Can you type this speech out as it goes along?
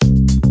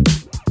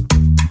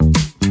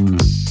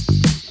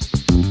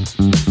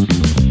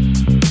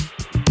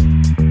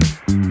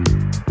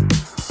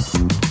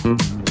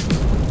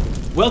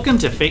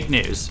Welcome to Fake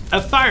News,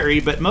 a fiery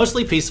but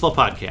mostly peaceful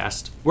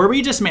podcast where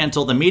we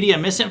dismantle the media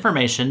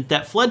misinformation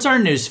that floods our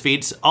news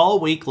feeds all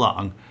week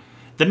long.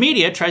 The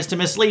media tries to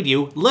mislead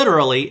you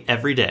literally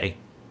every day.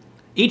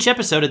 Each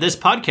episode of this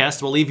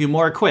podcast will leave you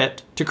more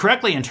equipped to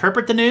correctly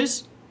interpret the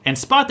news and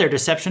spot their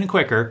deception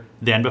quicker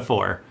than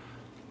before.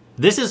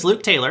 This is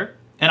Luke Taylor,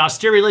 an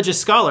austere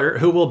religious scholar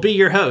who will be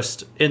your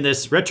host in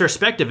this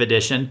retrospective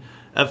edition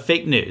of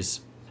Fake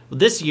News.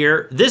 This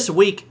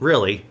week,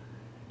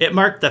 it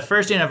marked the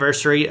first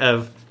anniversary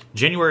of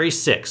January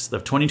 6th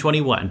of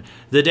 2021,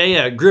 the day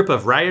a group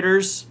of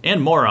rioters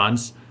and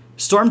morons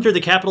stormed through the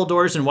Capitol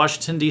doors in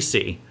Washington,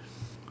 D.C.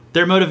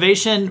 Their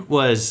motivation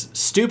was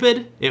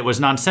stupid, it was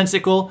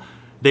nonsensical.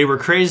 They were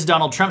crazed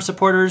Donald Trump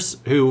supporters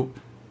who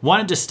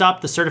wanted to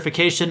stop the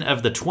certification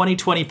of the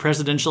 2020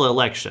 presidential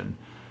election.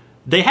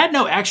 They had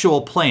no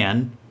actual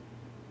plan,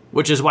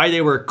 which is why they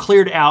were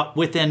cleared out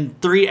within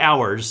 3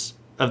 hours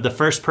of the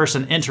first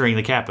person entering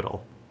the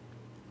Capitol.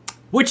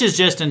 Which is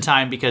just in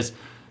time because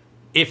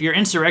if your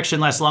insurrection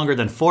lasts longer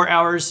than 4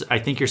 hours, I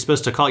think you're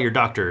supposed to call your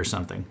doctor or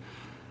something.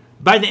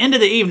 By the end of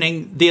the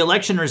evening, the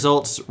election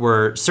results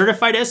were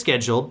certified as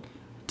scheduled.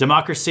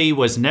 Democracy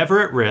was never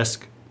at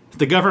risk.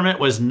 The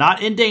government was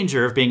not in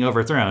danger of being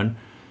overthrown.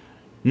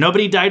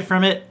 Nobody died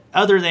from it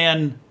other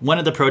than one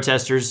of the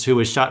protesters who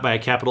was shot by a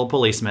Capitol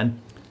policeman.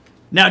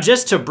 Now,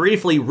 just to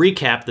briefly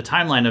recap the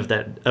timeline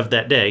of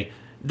that day,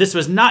 this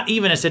was not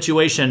even a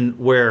situation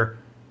where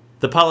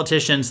the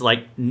politicians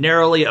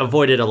narrowly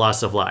avoided a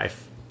loss of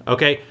life.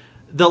 Okay?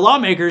 The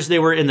lawmakers, they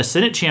were in the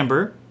Senate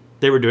chamber.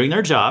 They were doing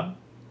their job.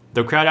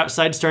 The crowd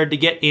outside started to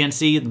get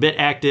antsy, a bit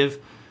active.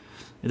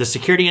 The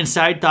security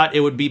inside thought it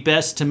would be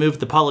best to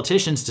move the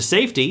politicians to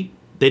safety.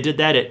 They did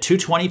that at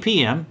 2:20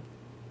 p.m.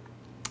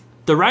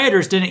 The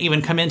rioters didn't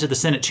even come into the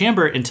Senate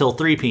chamber until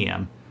 3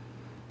 p.m.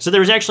 So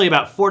there was actually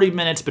about 40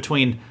 minutes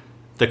between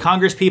the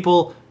Congress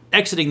people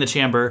exiting the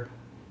chamber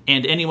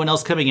and anyone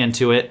else coming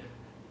into it.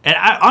 And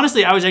I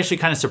was actually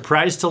kind of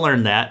surprised to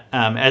learn that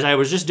as I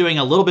was just doing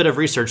a little bit of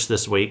research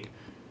this week.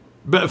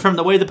 But from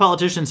the way the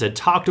politicians had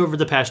talked over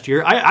the past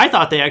year, I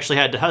thought they actually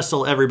had to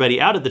hustle everybody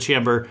out of the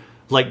chamber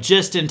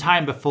just in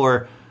time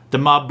before the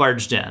mob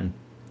barged in.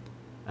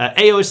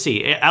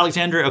 AOC,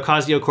 Alexandria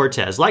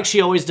Ocasio-Cortez, like she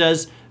always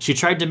does, she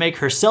tried to make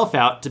herself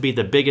out to be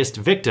the biggest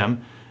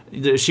victim.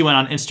 She went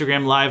on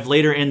Instagram Live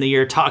later in the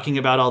year talking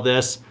about all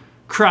this,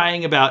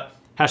 crying about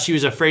how she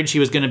was afraid she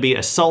was going to be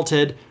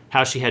assaulted,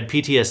 how she had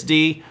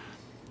PTSD.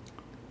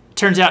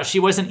 Turns out she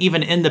wasn't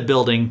even in the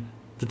building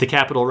that the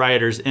Capitol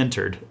rioters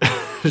entered.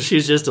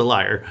 She's just a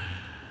liar.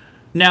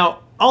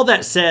 Now, all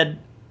that said,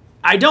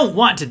 I don't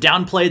want to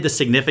downplay the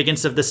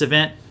significance of this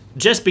event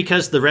just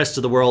because the rest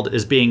of the world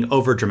is being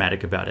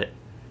overdramatic about it.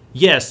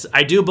 Yes,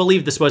 I do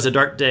believe this was a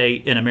dark day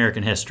in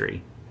American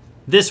history.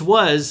 This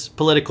was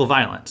political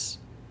violence.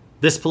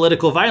 This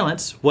political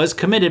violence was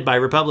committed by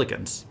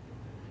Republicans.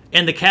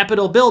 And the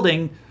Capitol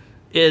building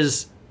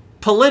is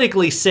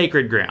politically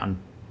sacred ground.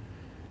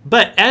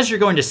 But as you're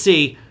going to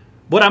see,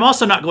 what I'm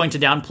also not going to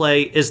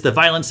downplay is the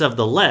violence of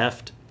the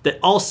left that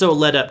also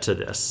led up to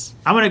this.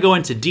 I'm going to go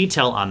into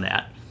detail on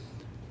that.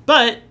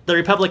 But the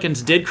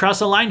Republicans did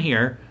cross a line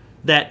here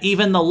that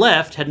even the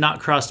left had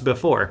not crossed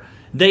before.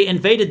 They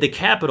invaded the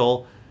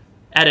Capitol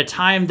at a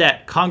time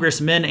that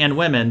congressmen and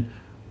women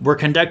were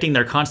conducting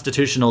their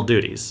constitutional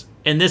duties.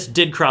 And this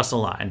did cross a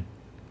line.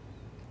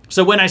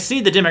 So when I see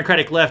the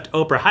Democratic left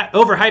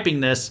overhyping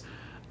this,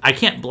 I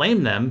can't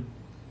blame them.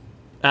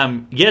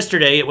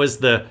 Yesterday, it was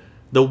the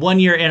 1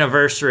 year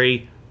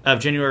anniversary of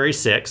January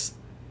 6th.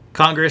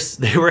 Congress,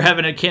 they were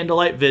having a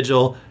candlelight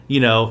vigil.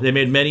 They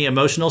made many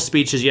emotional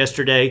speeches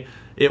yesterday.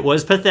 It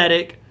was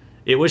pathetic.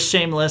 It was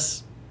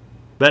shameless.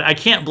 But I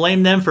can't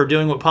blame them for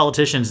doing what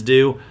politicians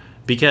do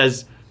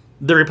because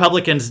the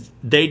Republicans,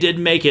 they did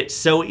make it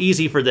so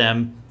easy for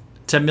them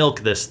to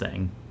milk this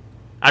thing.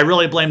 I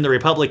really blame the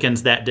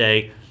Republicans that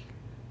day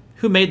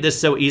who made this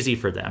so easy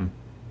for them.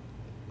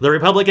 The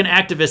Republican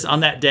activists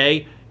on that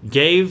day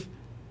gave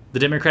the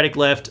Democratic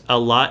left a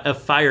lot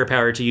of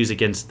firepower to use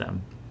against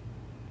them.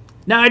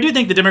 Now, I do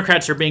think the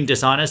Democrats are being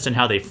dishonest in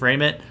how they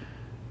frame it,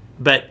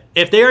 but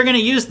if they are going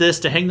to use this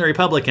to hang the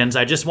Republicans,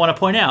 I just want to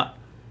point out,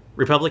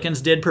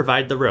 Republicans did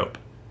provide the rope.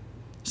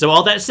 So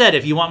all that said,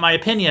 if you want my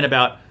opinion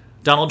about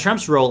Donald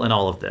Trump's role in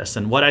all of this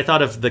and what I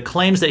thought of the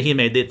claims that he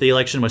made that the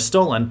election was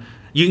stolen,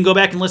 you can go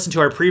back and listen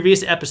to our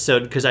previous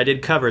episode because I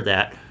did cover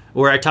that,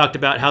 where I talked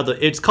about how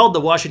it's called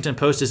the Washington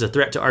Post is a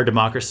threat to our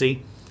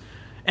democracy.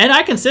 And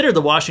I consider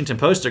the Washington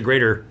Post a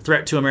greater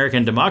threat to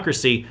American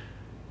democracy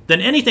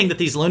than anything that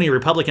these loony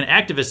Republican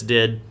activists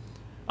did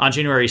on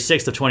January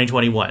 6th of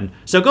 2021.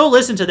 So go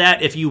listen to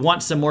that if you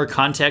want some more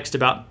context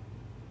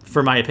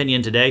for my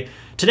opinion today.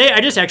 Today, I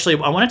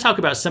want to talk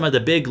about some of the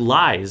big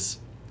lies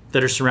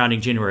that are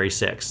surrounding January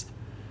 6th.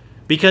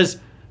 Because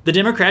the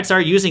Democrats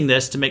are using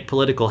this to make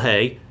political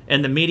hay,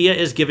 and the media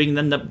is giving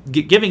them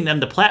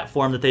the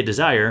platform that they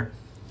desire.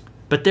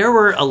 But there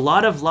were a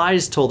lot of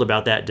lies told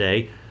about that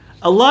day,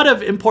 a lot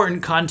of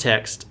important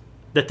context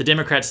that the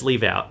Democrats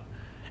leave out.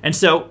 And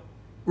so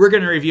we're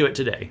going to review it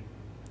today.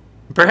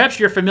 Perhaps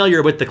you're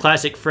familiar with the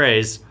classic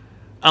phrase,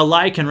 a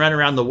lie can run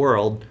around the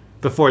world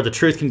before the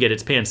truth can get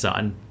its pants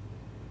on.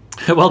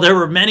 Well, there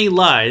were many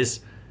lies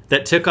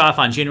that took off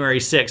on January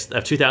 6th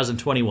of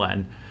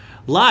 2021.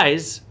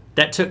 Lies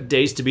that took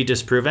days to be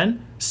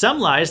disproven, some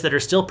lies that are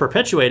still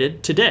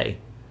perpetuated today.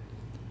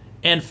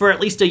 And for at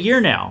least a year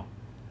now,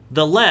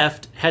 the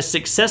left has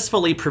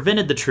successfully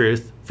prevented the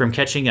truth from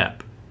catching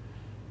up.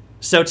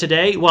 So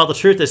today, while the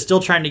truth is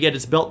still trying to get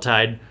its belt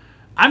tied,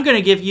 I'm going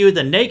to give you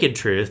the naked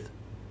truth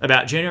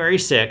about January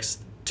 6th,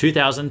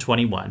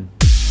 2021.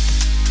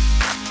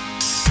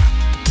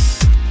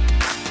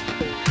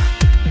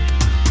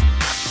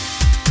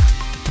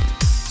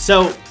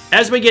 So,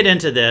 as we get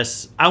into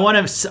this, I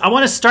want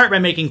to start by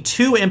making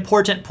two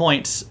important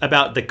points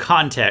about the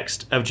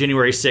context of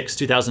January 6,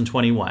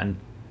 2021.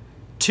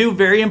 Two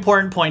very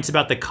important points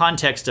about the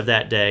context of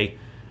that day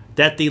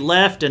that the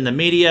left and the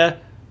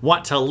media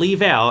want to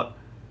leave out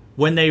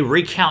when they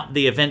recount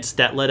the events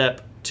that led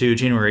up to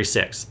January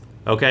 6th,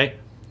 okay?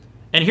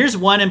 And here's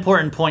one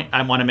important point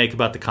I want to make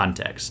about the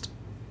context.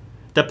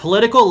 The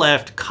political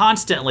left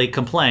constantly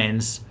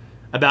complains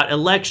about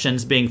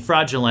elections being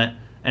fraudulent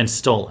and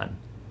stolen.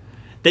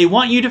 They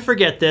want you to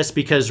forget this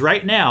because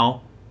right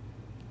now,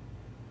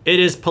 it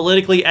is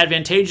politically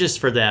advantageous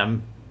for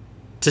them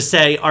to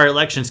say our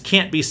elections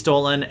can't be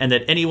stolen and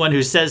that anyone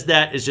who says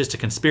that is just a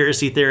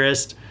conspiracy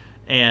theorist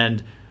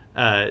and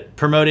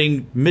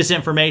promoting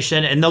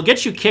misinformation. And they'll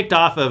get you kicked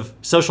off of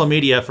social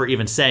media for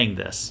even saying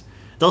this.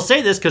 They'll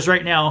say this because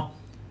right now,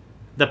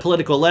 the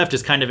political left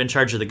is kind of in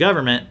charge of the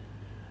government,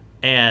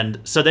 and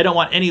so they don't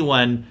want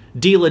anyone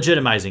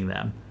delegitimizing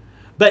them.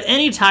 But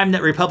any time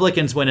that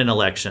Republicans win an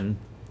election,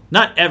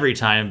 not every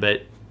time,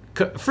 but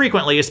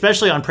frequently,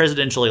 especially on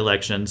presidential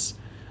elections,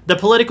 the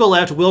political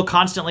left will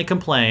constantly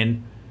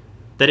complain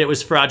that it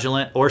was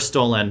fraudulent or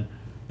stolen.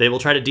 They will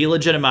try to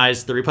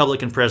delegitimize the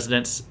Republican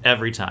presidents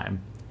every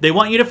time. They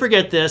want you to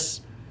forget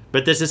this,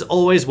 but this is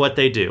always what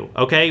they do,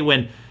 okay?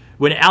 When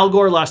Al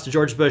Gore lost to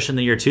George Bush in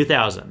the year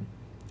 2000,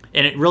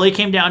 and it really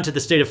came down to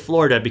the state of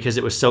Florida because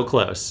it was so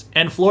close.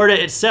 And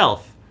Florida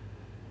itself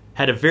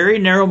had a very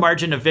narrow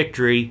margin of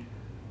victory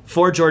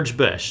for George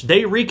Bush.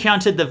 They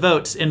recounted the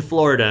votes in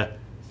Florida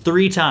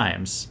 3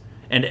 times.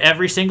 And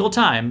every single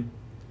time,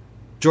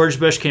 George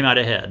Bush came out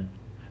ahead.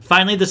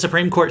 Finally, the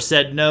Supreme Court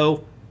said,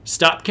 no,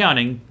 stop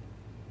counting.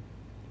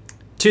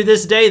 To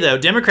this day, though,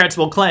 Democrats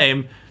will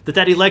claim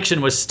that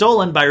election was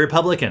stolen by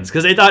Republicans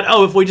because they thought,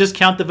 if we just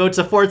count the votes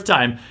a 4th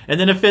time and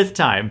then a 5th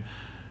time,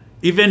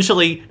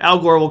 eventually, Al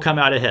Gore will come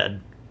out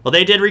ahead. Well,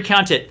 they did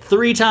recount it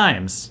 3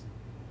 times.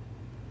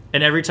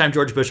 And every time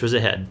George Bush was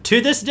ahead.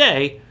 To this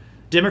day,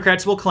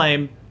 Democrats will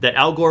claim that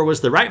Al Gore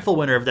was the rightful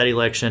winner of that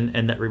election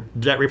and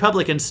that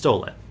Republicans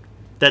stole it.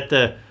 That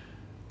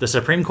the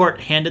Supreme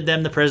Court handed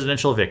them the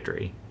presidential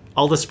victory.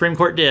 All the Supreme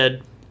Court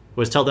did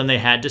was tell them they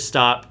had to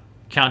stop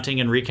counting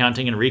and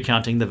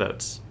recounting the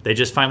votes. They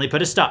just finally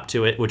put a stop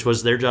to it, which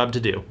was their job to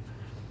do.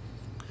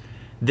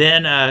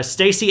 Then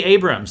Stacey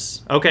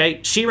Abrams,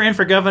 she ran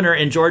for governor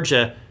in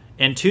Georgia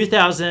in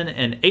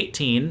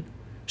 2018.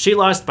 She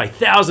lost by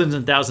thousands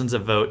and thousands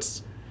of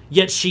votes,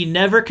 yet she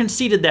never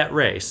conceded that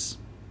race.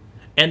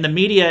 And the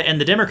media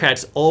and the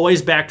Democrats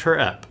always backed her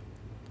up.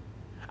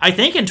 I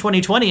think in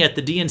 2020 at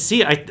the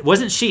DNC,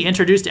 wasn't she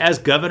introduced as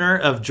governor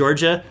of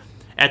Georgia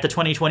at the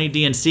 2020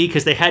 DNC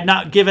because they had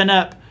not given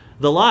up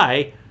the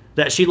lie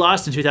that she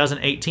lost in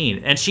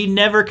 2018, and she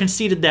never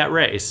conceded that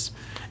race.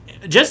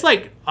 Just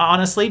like,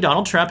 honestly,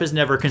 Donald Trump has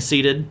never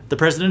conceded the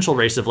presidential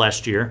race of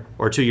last year,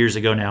 or 2 years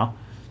ago now.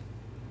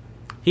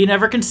 He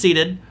never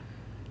conceded.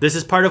 This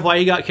is part of why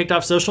he got kicked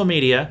off social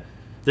media.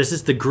 This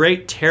is the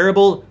great,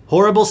 terrible,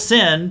 horrible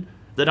sin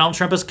that Donald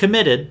Trump has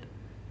committed.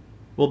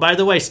 Well, by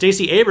the way,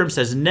 Stacey Abrams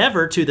has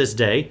never, to this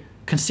day,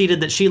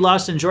 conceded that she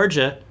lost in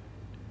Georgia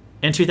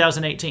in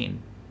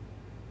 2018.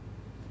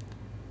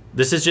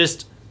 This is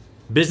just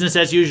business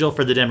as usual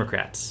for the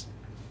Democrats.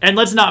 And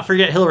let's not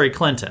forget Hillary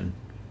Clinton.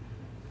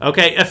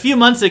 A few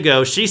months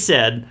ago, she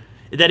said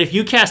that if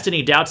you cast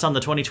any doubts on the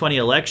 2020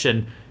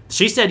 election,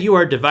 she said you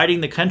are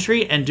dividing the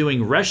country and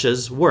doing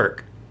Russia's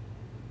work.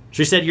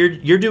 She said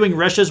you're doing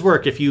Russia's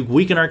work if you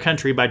weaken our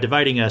country by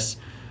dividing us,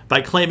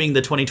 by claiming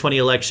the 2020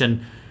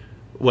 election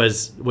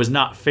was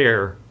not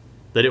fair,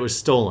 that it was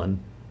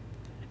stolen.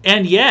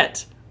 And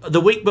yet, the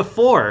week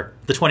before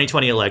the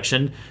 2020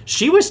 election,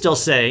 she was still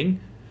saying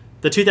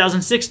the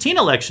 2016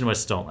 election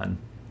was stolen.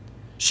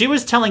 She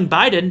was telling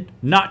Biden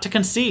not to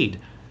concede.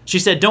 She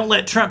said, don't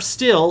let Trump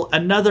steal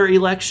another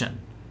election.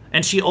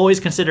 And she always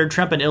considered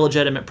Trump an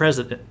illegitimate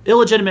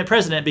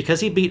president because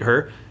he beat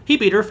her. He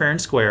beat her fair and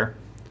square.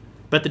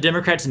 But the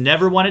Democrats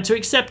never wanted to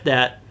accept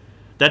that.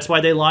 That's why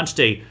they launched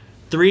a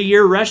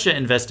 3-year Russia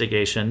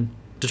investigation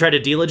to try to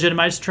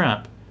delegitimize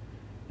Trump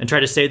and try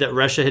to say that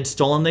Russia had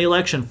stolen the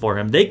election for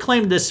him. They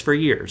claimed this for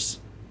years.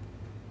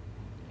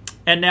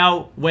 And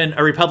now when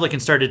a Republican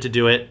started to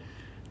do it,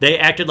 they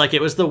acted like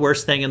it was the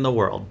worst thing in the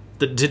world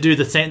to do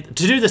the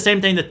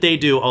same thing that they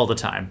do all the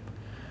time.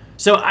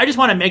 So I just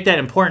want to make that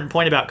important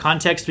point about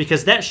context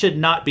because that should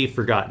not be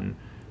forgotten.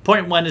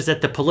 Point one is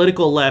that the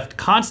political left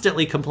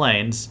constantly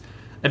complains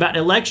about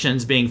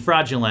elections being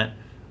fraudulent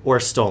or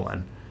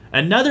stolen.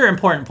 Another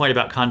important point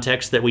about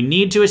context that we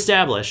need to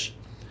establish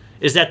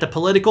is that the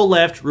political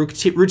left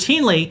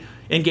routinely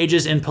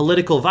engages in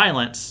political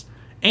violence,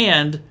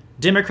 and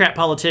Democrat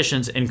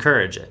politicians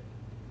encourage it.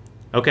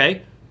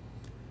 Okay?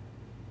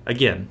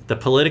 Again, the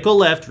political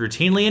left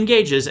routinely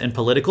engages in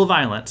political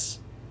violence,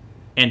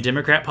 and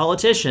Democrat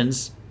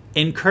politicians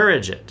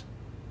encourage it.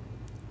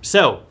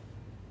 So,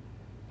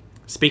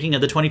 speaking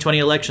of the 2020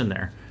 election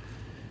there,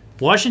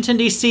 Washington,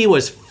 D.C.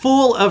 was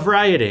full of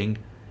rioting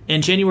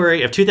in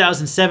January of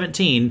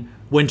 2017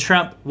 when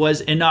Trump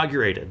was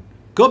inaugurated.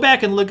 Go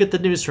back and look at the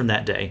news from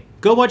that day.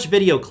 Go watch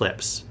video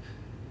clips.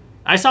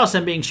 I saw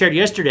some being shared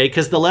yesterday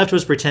because the left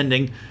was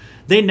pretending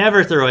they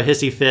never throw a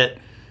hissy fit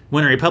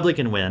when a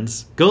Republican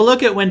wins. Go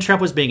look at when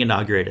Trump was being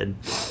inaugurated.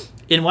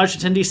 In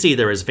Washington, D.C.,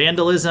 there was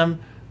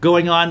vandalism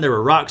going on. There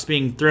were rocks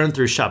being thrown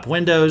through shop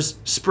windows,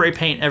 spray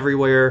paint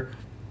everywhere,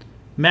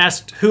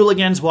 masked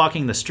hooligans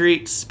walking the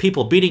streets,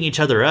 people beating each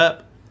other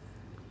up,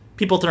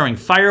 people throwing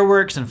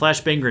fireworks and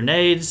flashbang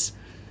grenades.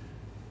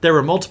 There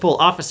were multiple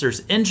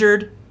officers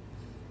injured.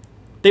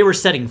 They were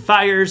setting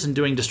fires and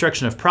doing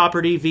destruction of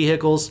property,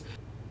 vehicles.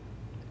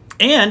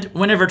 And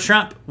whenever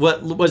Trump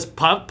was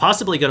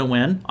possibly going to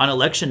win on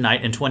election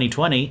night in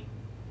 2020,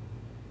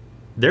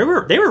 they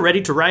were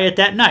ready to riot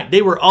that night.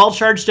 They were all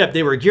charged up.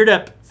 They were geared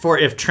up for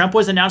if Trump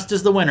was announced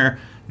as the winner,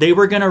 they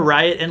were going to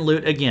riot and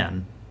loot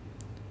again.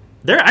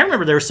 I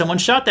remember there was someone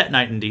shot that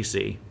night in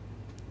D.C.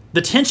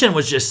 The tension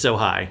was just so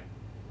high.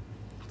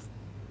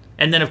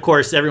 And then, of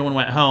course, everyone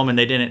went home and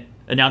they didn't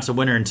announce a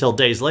winner until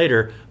days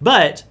later.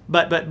 But,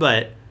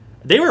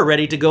 they were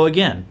ready to go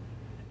again.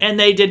 And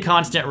they did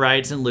constant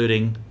riots and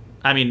looting.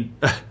 I mean,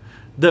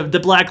 the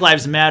Black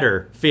Lives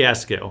Matter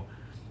fiasco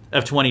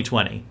of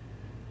 2020.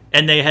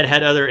 And they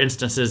had other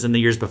instances in the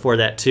years before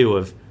that, too,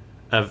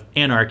 of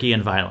anarchy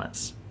and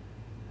violence.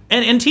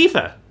 And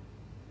Antifa.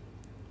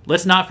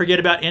 Let's not forget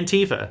about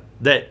Antifa.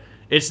 That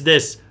it's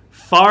this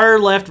far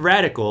left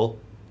radical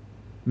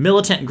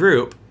militant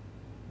group,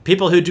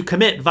 people who do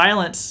commit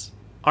violence,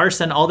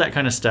 arson, all that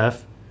kind of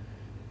stuff.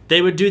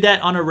 They would do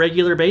that on a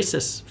regular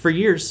basis for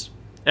years.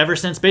 Ever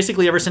since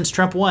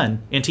Trump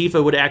won,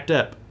 Antifa would act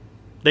up.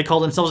 They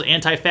called themselves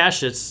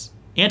anti-fascists,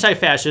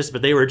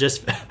 but they were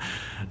just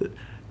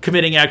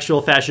committing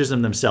actual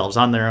fascism themselves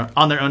on their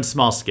own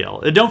small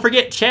scale. Don't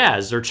forget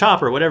Chaz or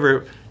Chop or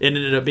whatever it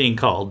ended up being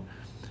called.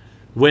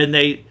 When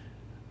they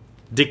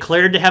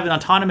declared to have an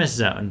autonomous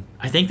zone,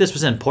 I think this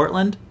was in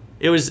Portland.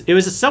 It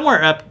was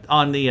somewhere up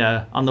on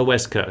the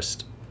West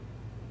Coast,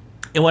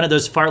 in one of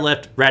those far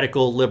left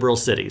radical liberal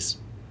cities.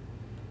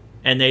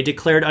 And they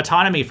declared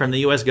autonomy from the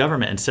U.S.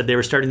 government and said they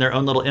were starting their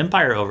own little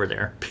empire over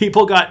there.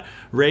 People got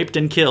raped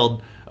and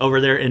killed over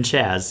there in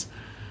Chaz.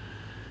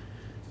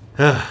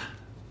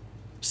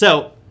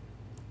 So,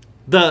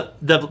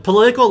 the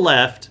political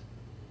left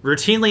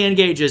routinely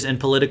engages in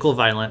political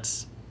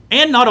violence.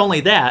 And not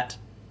only that,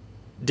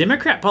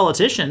 Democrat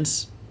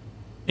politicians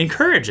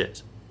encourage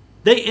it.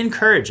 They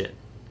encourage it.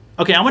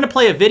 Okay, I'm going to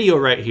play a video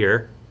right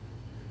here.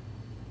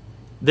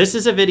 This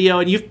is a video,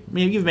 and you've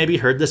maybe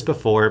heard this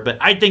before, but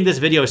I think this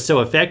video is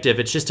so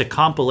effective. It's just a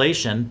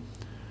compilation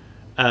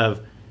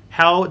of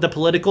how the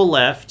political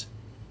left,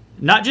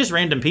 not just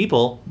random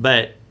people,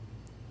 but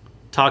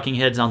talking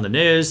heads on the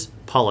news,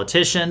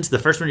 politicians. The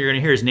first one you're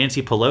going to hear is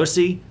Nancy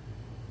Pelosi,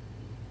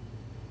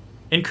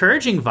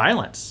 encouraging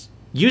violence,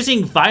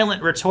 using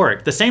violent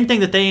rhetoric, the same thing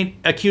that they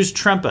accused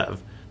Trump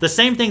of, the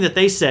same thing that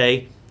they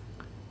say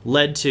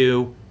led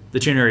to the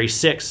January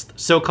 6th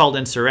so-called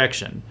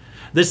insurrection.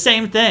 The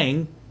same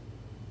thing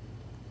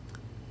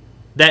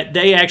that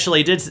they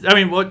actually did.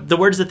 I mean, the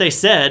words that they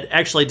said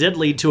actually did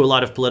lead to a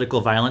lot of political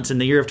violence in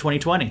the year of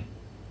 2020.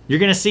 You're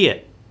going to see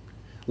it.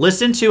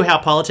 Listen to how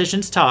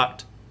politicians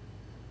talked.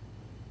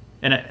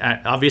 And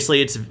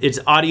obviously it's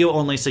audio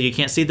only, so you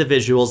can't see the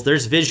visuals.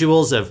 There's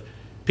visuals of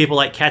people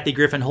like Kathy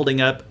Griffin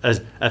holding up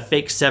a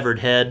fake severed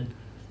head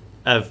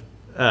of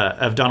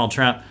Donald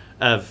Trump,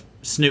 of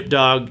Snoop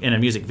Dogg in a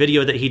music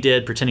video that he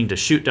did pretending to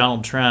shoot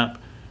Donald Trump,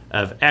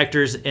 of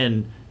actors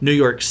in New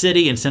York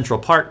City in Central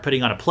Park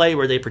putting on a play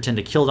where they pretend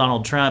to kill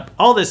Donald Trump.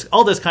 All this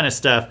kind of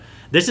stuff.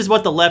 This is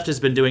what the left has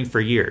been doing for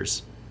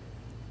years.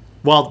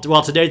 While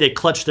today they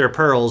clutch their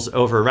pearls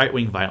over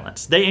right-wing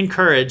violence. They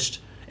encouraged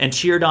and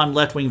cheered on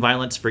left-wing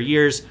violence for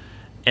years,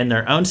 and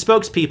their own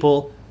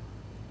spokespeople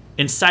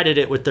incited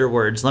it with their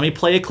words. Let me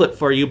play a clip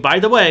for you. By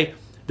the way,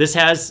 this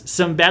has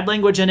some bad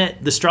language in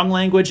it. The strong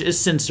language is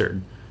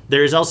censored.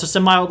 There is also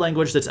some mild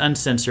language that's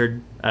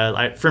uncensored,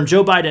 from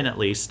Joe Biden at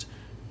least,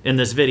 in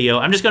this video.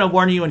 I'm just going to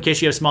warn you in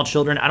case you have small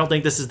children. I don't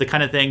think this is the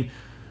kind of thing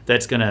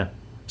that's going to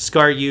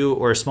scar you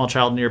or a small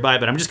child nearby,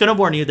 but I'm just going to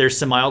warn you there's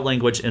some mild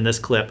language in this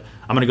clip.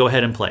 I'm going to go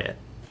ahead and play it.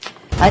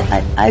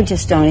 I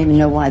just don't even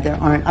know why there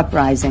aren't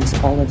uprisings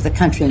all over the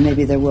country, and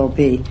maybe there will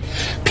be.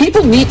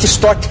 People need to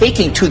start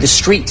taking to the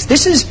streets.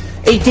 This is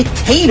a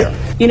dictator.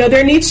 You know,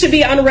 there needs to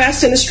be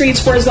unrest in the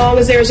streets for as long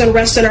as there's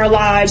unrest in our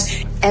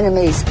lives.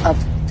 Enemies of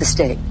the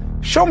state.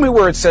 Show me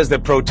where it says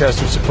that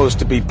protests are supposed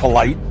to be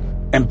polite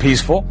and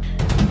peaceful.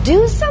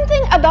 Do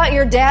something about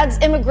your dad's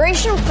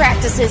immigration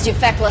practices, you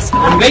feckless.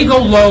 When they go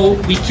low,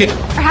 we kick them.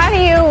 How do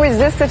you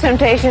resist the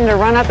temptation to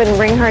run up and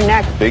wring her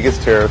neck? The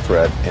biggest terror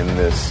threat in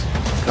this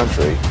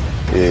country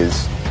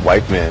is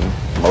white men,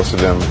 most of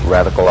them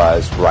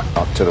radicalized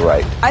up to the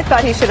right. I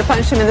thought he should have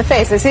punched him in the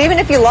face. I said, even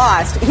if you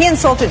lost, he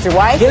insulted your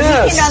wife.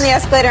 Yes. He came down the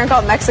escalator and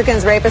called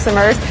Mexicans rapists and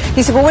murderers.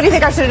 He said, well, what do you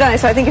think I should have done? I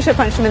said, I think you should have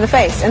punched him in the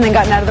face and then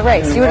gotten out of the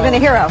race. You would have been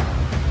a hero.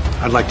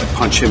 I'd like to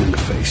punch him in the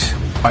face.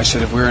 I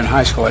said if we were in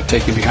high school, I'd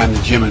take him behind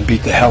the gym and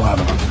beat the hell out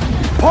of him.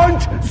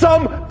 Punch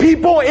some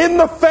people in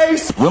the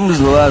face! When was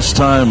the last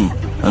time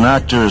an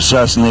actor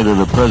assassinated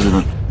a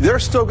president? They're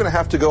still going to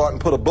have to go out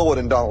and put a bullet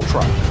in Donald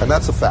Trump, and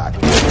that's a fact.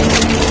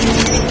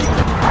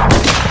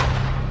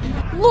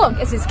 Look,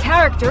 as his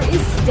character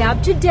is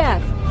stabbed to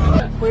death.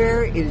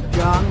 Where is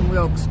John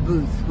Wilkes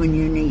Booth when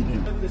you need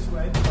him?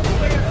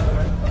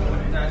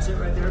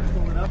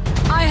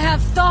 I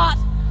have thought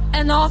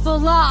an awful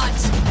lot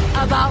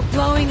about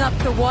blowing up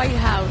the White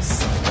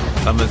House.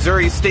 A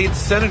Missouri state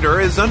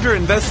senator is under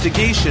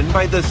investigation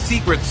by the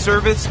Secret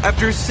Service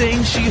after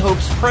saying she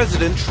hopes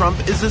President Trump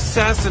is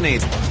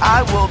assassinated.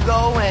 I will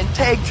go and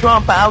take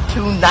Trump out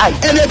tonight.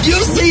 And if you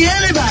see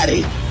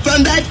anybody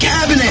from that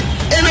cabinet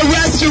in a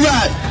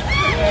restaurant,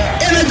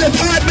 in a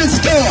department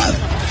store,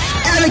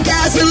 at a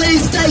gasoline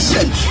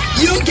station,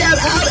 you get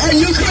out and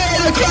you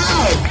create a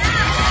crowd.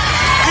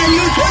 And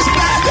you push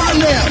back on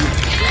them.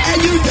 And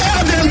you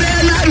tell them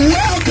they're not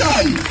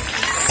welcome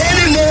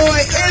anymore,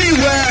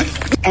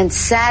 anywhere. And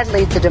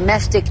sadly, the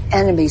domestic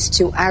enemies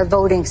to our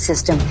voting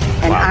system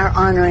and our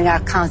honoring our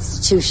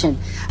Constitution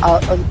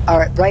are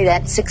right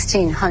at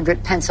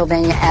 1600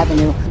 Pennsylvania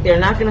Avenue. They're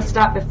not going to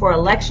stop before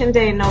Election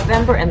Day in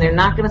November, and they're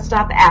not going to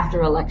stop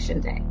after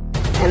Election Day.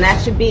 And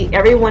that should be,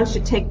 everyone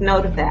should take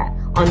note of that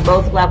on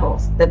both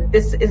levels, that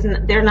this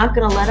isn't, they're not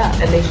going to let up,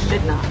 and they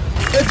should not.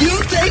 If you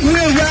think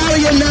we're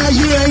rallying now,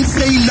 you ain't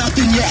seen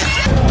nothing yet.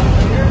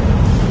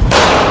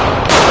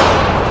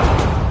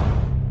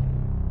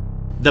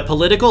 The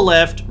political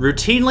left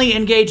routinely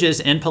engages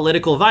in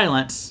political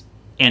violence,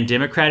 and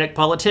Democratic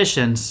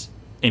politicians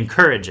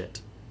encourage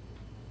it.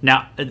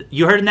 Now,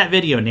 you heard in that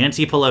video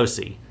Nancy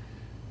Pelosi.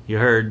 You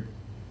heard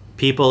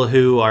people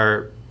who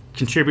are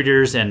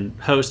contributors and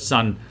hosts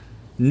on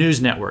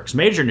news networks,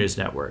 major news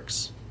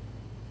networks,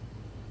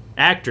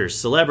 actors,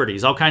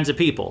 celebrities, all kinds of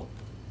people,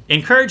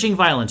 encouraging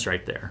violence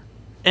right there.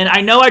 And I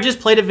know I just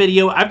played a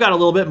video. I've got a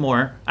little bit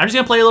more. I'm just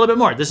going to play a little bit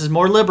more. This is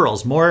more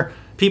liberals, more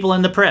people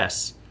in the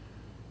press,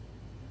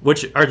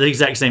 which are the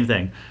exact same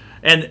thing.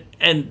 And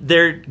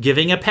they're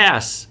giving a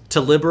pass to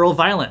liberal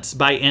violence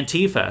by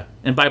Antifa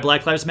and by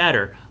Black Lives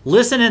Matter.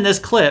 Listen in this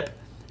clip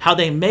how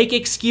they make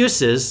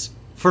excuses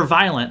for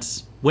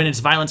violence when it's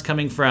violence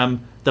coming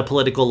from the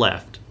political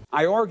left.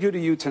 I argue to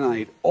you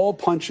tonight, all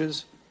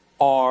punches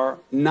are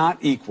not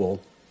equal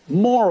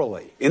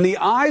morally. In the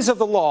eyes of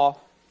the law,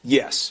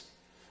 yes.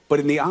 But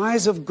in the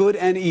eyes of good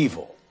and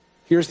evil,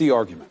 here's the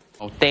argument.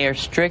 They are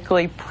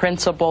strictly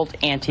principled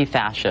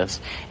anti-fascists.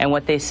 And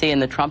what they see in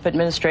the Trump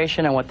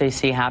administration and what they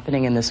see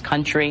happening in this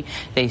country,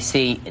 they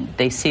see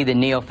the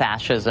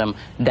neo-fascism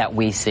that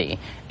we see.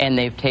 And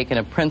they've taken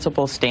a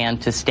principled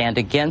stand to stand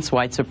against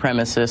white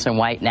supremacists and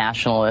white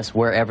nationalists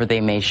wherever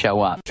they may show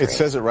up. It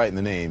says it right in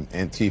the name,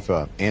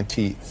 Antifa,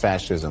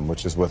 anti-fascism,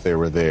 which is what they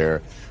were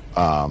there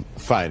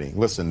fighting.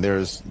 Listen,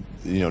 there's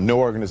no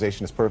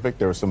organization is perfect.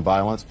 There was some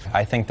violence.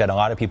 I think that a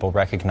lot of people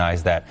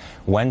recognize that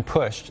when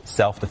pushed,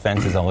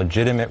 self-defense is a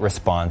legitimate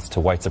response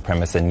to white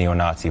supremacist and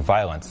neo-Nazi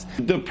violence.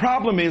 The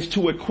problem is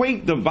to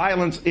equate the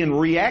violence in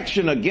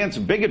reaction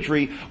against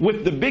bigotry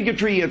with the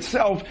bigotry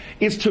itself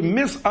is to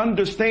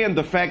misunderstand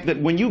the fact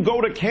that when you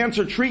go to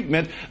cancer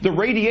treatment, the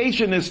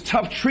radiation is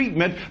tough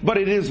treatment, but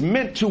it is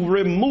meant to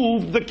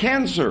remove the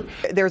cancer.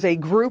 There's a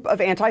group of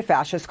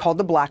anti-fascists called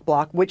the Black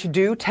Bloc, which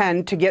do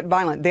tend to get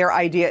violent. Their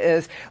idea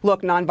is,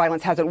 look, nonviolence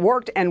hasn't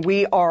worked, and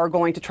we are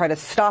going to try to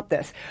stop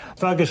this.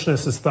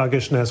 Thuggishness is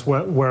thuggishness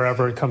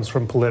wherever it comes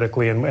from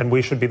politically, and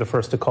we should be the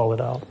first to call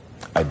it out.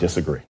 I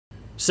disagree.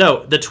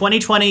 So, the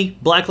 2020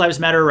 Black Lives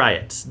Matter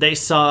riots, they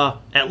saw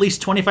at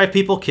least 25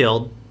 people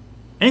killed,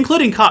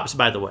 including cops,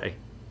 by the way.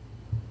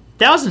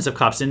 Thousands of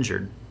cops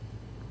injured.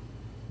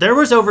 There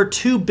was over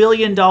 $2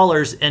 billion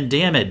in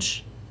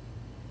damage.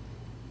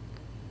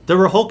 There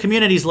were whole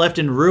communities left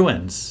in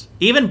ruins.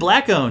 Even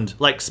black-owned,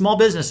 like small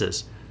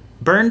businesses,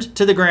 burned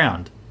to the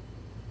ground.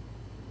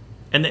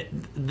 And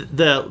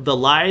the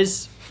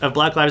lies of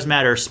Black Lives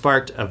Matter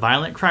sparked a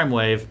violent crime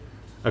wave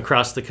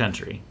across the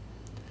country.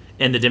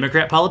 And the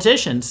Democrat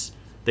politicians,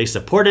 they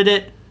supported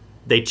it.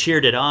 They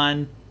cheered it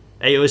on.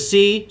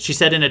 AOC, she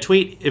said in a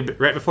tweet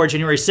right before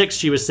January 6th,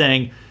 she was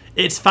saying,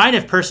 it's fine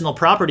if personal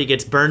property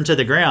gets burned to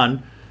the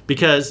ground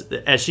because,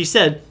 as she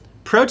said,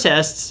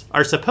 protests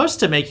are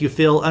supposed to make you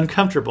feel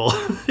uncomfortable.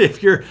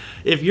 If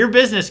your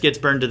business gets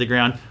burned to the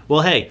ground,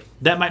 well, hey,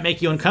 that might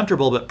make you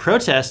uncomfortable, but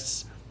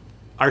protests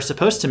are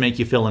supposed to make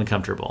you feel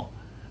uncomfortable.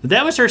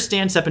 That was her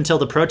stance up until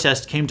the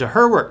protest came to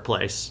her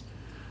workplace.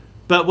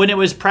 But when it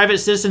was private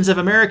citizens of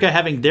America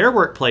having their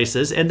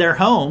workplaces and their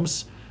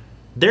homes,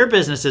 their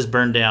businesses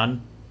burned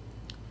down,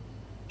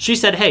 she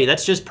said, hey,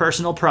 that's just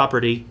personal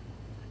property.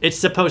 It's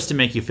supposed to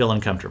make you feel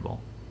uncomfortable.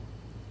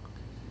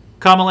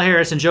 Kamala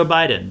Harris and Joe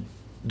Biden,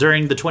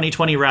 during the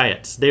 2020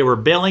 riots, they were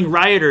bailing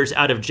rioters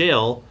out of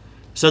jail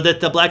so that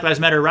the Black Lives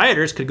Matter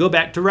rioters could go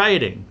back to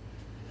rioting.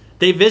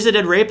 They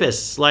visited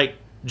rapists like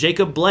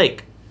Jacob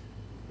Blake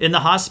in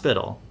the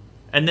hospital.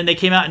 And then they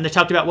came out and they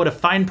talked about what a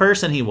fine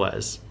person he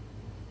was.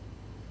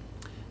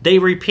 They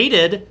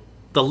repeated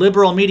the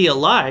liberal media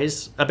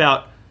lies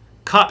about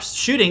cops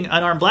shooting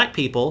unarmed black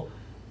people,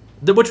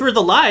 which were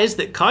the lies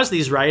that caused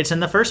these riots in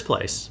the first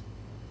place.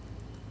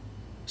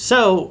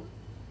 So,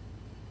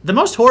 the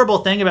most horrible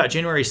thing about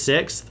January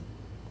 6th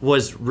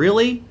was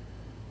really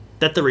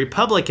that the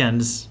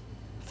Republicans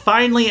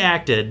finally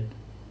acted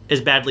as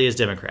badly as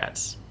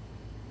Democrats.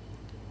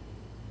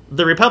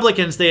 The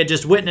Republicans, they had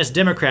just witnessed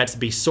Democrats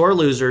be sore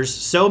losers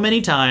so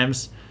many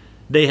times.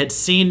 They had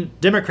seen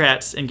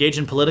Democrats engage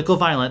in political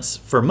violence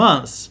for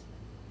months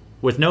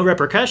with no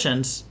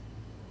repercussions,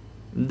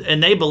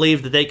 and they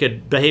believed that they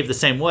could behave the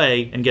same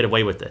way and get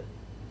away with it.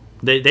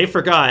 They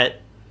forgot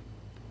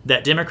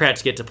that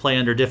Democrats get to play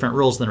under different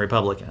rules than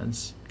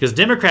Republicans. Because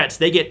Democrats,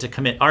 they get to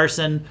commit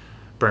arson,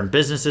 burn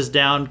businesses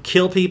down,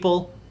 kill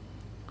people,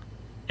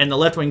 and the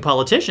left-wing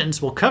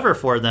politicians will cover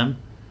for them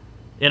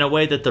in a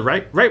way that the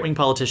right-wing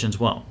politicians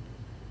won't.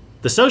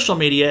 The social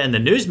media and the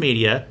news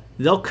media,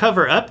 they'll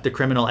cover up the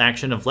criminal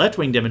action of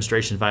left-wing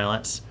demonstration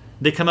violence.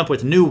 They come up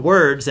with new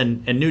words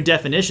and new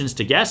definitions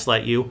to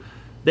gaslight you.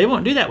 They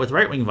won't do that with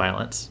right-wing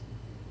violence.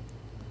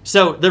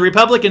 So the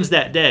Republicans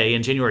that day,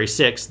 in January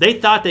 6th, they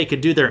thought they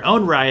could do their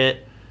own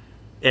riot,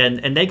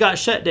 and they got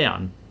shut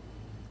down.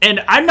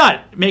 And I'm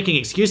not making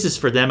excuses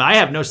for them. I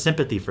have no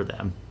sympathy for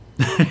them.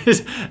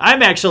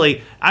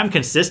 I'm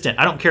consistent.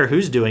 I don't care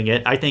who's doing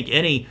it. I think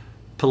any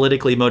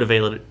politically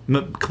motivated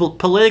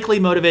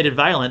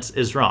violence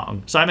is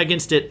wrong. So I'm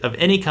against it of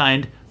any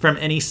kind, from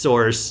any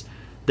source.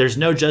 There's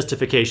no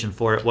justification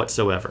for it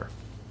whatsoever.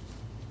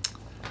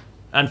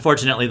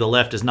 Unfortunately, the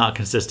left is not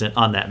consistent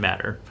on that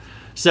matter.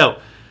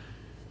 So,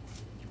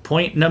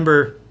 point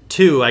number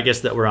 2, I guess,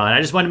 that we're on. I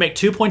just want to make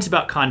 2 points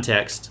about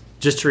context,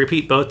 just to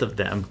repeat both of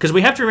them, because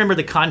we have to remember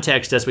the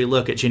context as we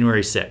look at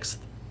January 6th.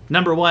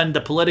 Number 1,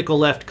 the political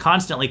left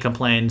constantly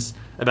complains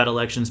about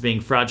elections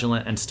being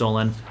fraudulent and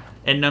stolen.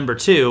 And number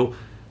 2,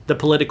 the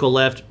political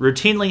left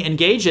routinely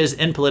engages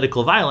in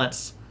political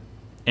violence,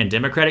 and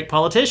Democratic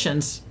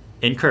politicians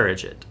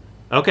encourage it.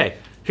 Okay,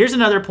 here's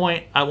another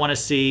point I want to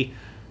see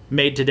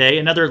made today,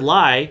 another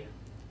lie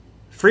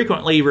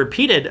frequently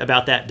repeated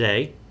about that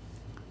day,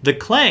 the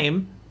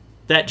claim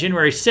that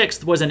January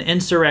 6th was an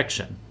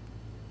insurrection.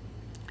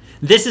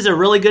 This is a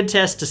really good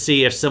test to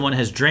see if someone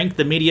has drank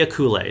the media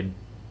Kool-Aid.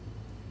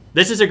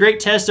 This is a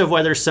great test of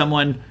whether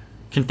someone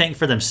can think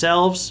for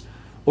themselves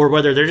or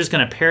whether they're just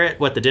going to parrot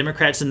what the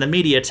Democrats and the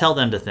media tell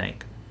them to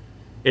think.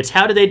 It's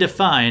how do they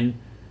define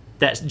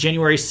that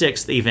January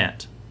 6th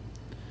event?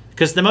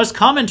 Because the most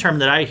common term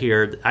that I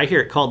hear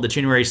it called the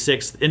January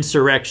 6th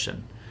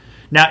insurrection.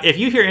 Now, if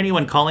you hear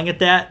anyone calling it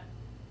that,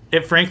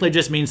 it frankly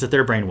just means that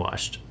they're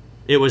brainwashed.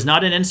 It was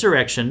not an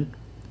insurrection,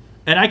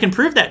 and I can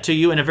prove that to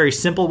you in a very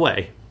simple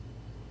way.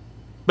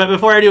 But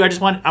before I do,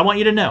 I want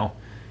you to know,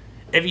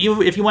 if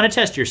you want to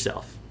test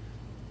yourself,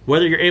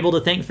 whether you're able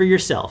to think for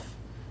yourself,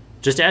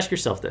 just ask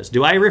yourself this.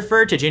 Do I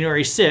refer to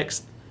January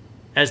 6th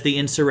as the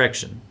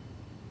insurrection?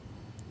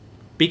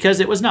 Because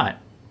it was not.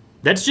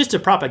 That's just a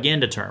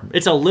propaganda term.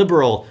 It's a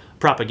liberal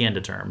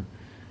propaganda term.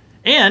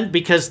 And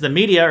because the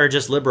media are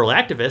just liberal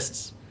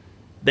activists,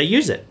 they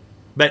use it.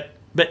 But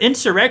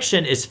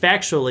insurrection is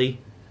factually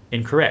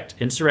incorrect.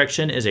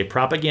 Insurrection is a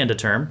propaganda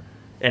term.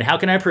 And how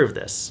can I prove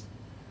this?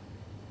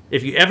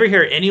 If you ever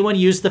hear anyone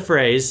use the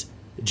phrase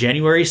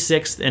January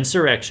 6th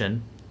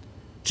insurrection,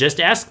 just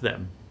ask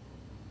them,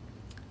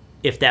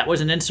 if that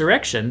was an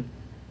insurrection,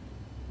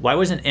 why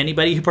wasn't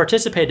anybody who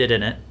participated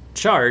in it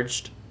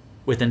charged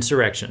with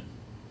insurrection?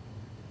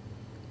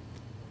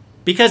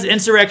 Because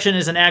insurrection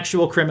is an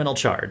actual criminal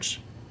charge.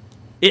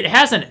 It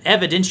has an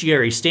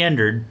evidentiary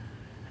standard,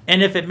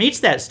 and if it meets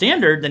that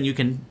standard, then you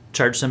can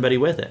charge somebody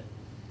with it.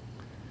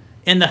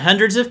 In the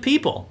hundreds of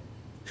people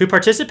who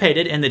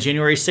participated in the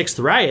January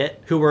 6th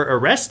riot who were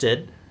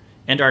arrested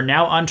and are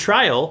now on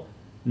trial,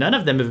 none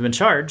of them have been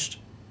charged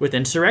with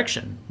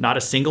insurrection. Not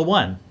a single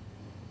one.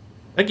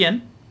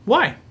 Again,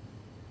 why?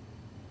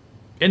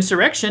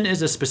 Insurrection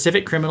is a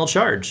specific criminal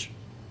charge.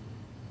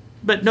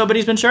 But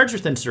nobody's been charged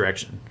with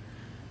insurrection.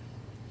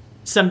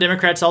 Some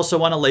Democrats also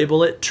want to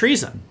label it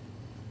treason.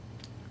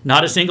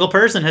 Not a single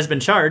person has been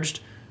charged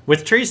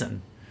with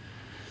treason.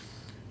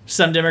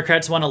 Some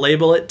Democrats want to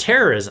label it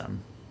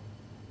terrorism.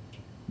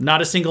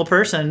 Not a single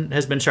person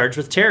has been charged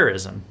with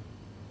terrorism.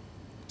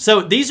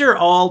 So these are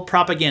all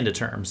propaganda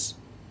terms.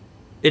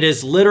 It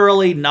is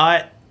literally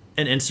not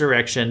an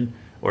insurrection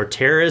or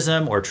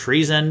terrorism or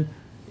treason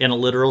in a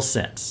literal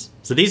sense.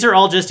 So these are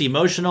all just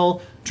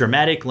emotional,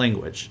 dramatic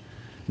language.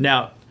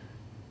 Now,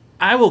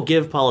 I will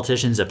give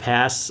politicians a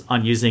pass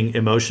on using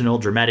emotional,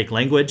 dramatic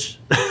language.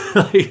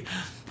 Like,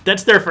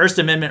 that's their First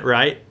Amendment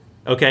right,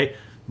 okay?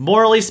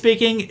 Morally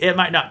speaking, it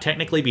might not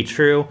technically be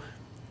true,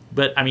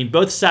 but, I mean,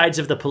 both sides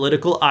of the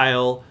political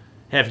aisle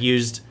have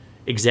used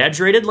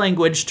exaggerated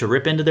language to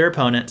rip into their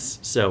opponents,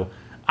 so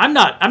I'm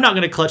not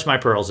going to clutch my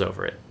pearls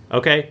over it,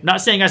 okay?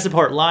 Not saying I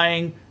support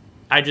lying.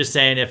 I'm just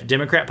saying if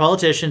Democrat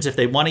politicians, if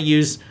they want to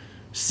use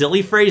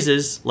silly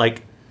phrases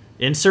like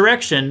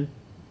insurrection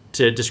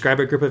to describe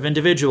a group of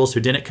individuals who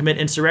didn't commit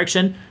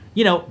insurrection,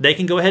 they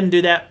can go ahead and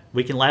do that.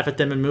 We can laugh at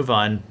them and move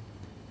on.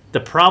 The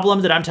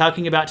problem that I'm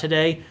talking about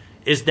today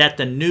is that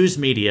the news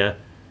media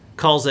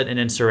calls it an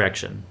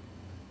insurrection.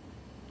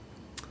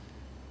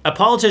 A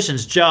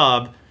politician's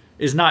job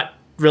is not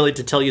really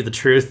to tell you the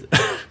truth,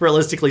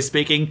 realistically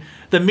speaking.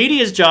 The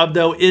media's job,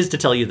 though, is to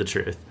tell you the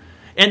truth.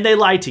 And they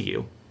lie to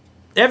you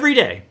every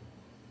day.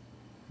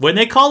 When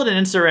they call it an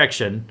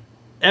insurrection,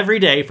 every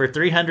day for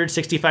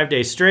 365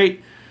 days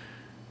straight,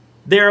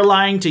 they're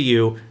lying to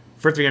you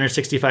for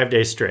 365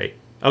 days straight.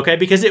 Okay?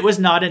 Because it was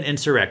not an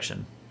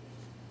insurrection.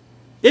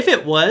 If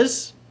it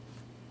was,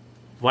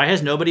 why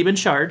has nobody been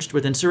charged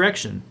with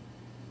insurrection?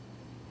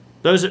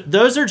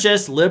 Those are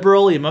just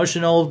liberal,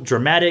 emotional,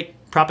 dramatic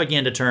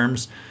propaganda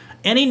terms.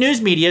 Any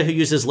news media who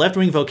uses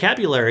left-wing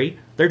vocabulary,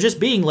 they're just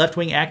being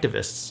left-wing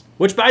activists.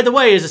 Which, by the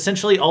way, is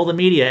essentially all the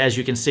media, as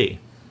you can see.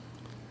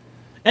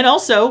 And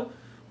also,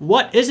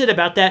 what is it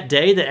about that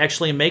day that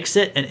actually makes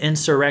it an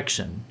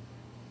insurrection?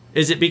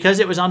 Is it because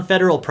it was on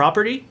federal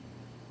property?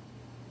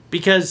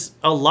 Because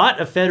a lot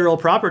of federal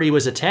property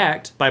was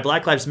attacked by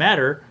Black Lives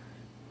Matter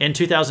in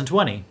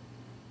 2020.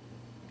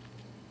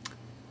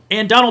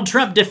 And Donald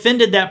Trump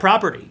defended that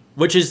property,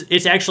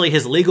 it's actually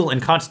his legal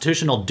and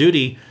constitutional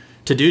duty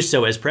to do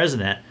so as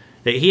president,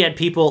 that he had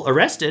people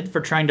arrested for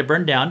trying to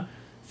burn down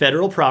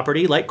federal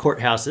property like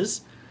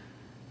courthouses.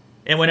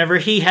 And whenever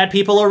he had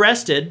people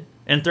arrested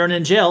and thrown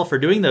in jail for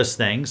doing those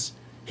things,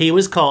 he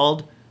was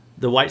called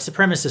the white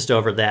supremacist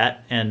over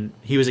that, and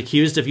he was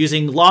accused of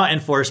using law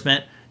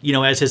enforcement,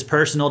 as his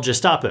personal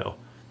Gestapo.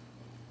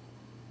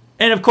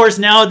 And of course,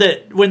 now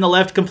that when the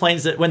left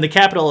complains that when the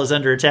Capitol is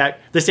under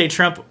attack, they say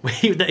Trump,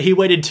 that he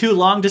waited too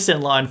long to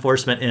send law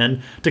enforcement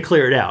in to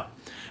clear it out.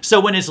 So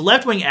when it's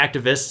left-wing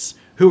activists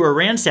who are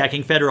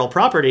ransacking federal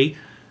property,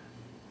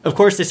 of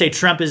course they say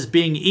Trump is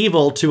being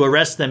evil to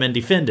arrest them and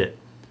defend it.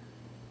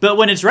 But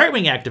when it's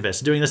right-wing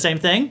activists doing the same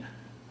thing,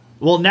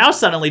 well, now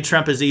suddenly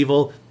Trump is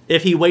evil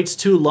if he waits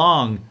too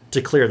long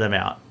to clear them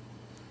out.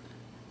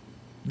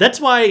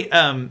 That's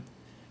why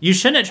you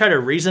shouldn't try to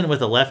reason with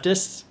the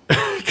leftists,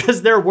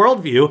 because their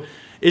worldview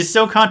is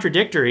so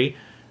contradictory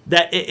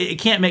that it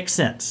can't make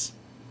sense.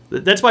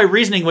 That's why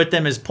reasoning with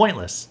them is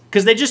pointless,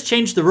 because they just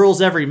change the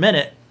rules every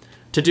minute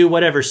to do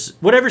whatever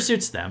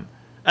suits them.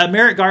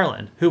 Merrick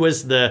Garland, who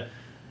was the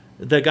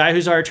guy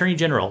who's our attorney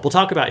general, we'll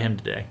talk about him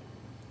today.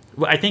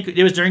 I think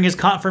it was during his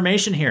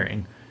confirmation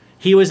hearing.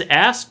 He was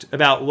asked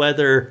about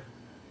whether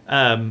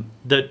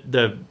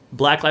the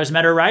Black Lives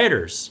Matter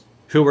rioters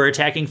who were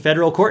attacking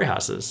federal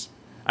courthouses,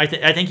 I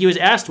think he was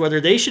asked whether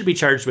they should be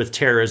charged with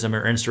terrorism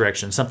or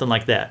insurrection, something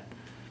like that.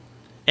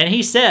 And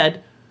he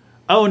said,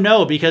 oh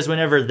no, because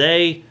whenever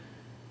they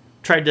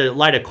tried to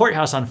light a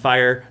courthouse on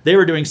fire, they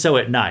were doing so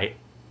at night.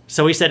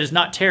 So he said it's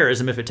not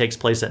terrorism if it takes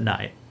place at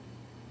night.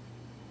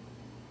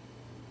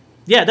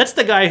 Yeah, that's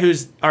the guy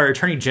who's our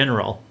attorney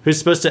general, who's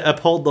supposed to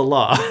uphold the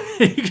law.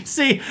 You can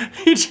see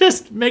he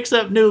just makes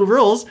up new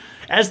rules,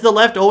 as the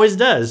left always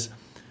does.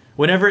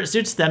 Whenever it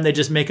suits them, they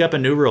just make up a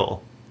new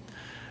rule.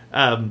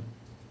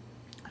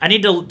 I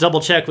need to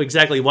double check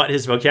exactly what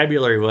his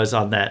vocabulary was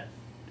on that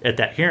at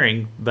that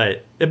hearing,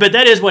 but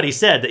that is what he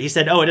said. That he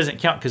said, oh, it doesn't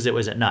count because it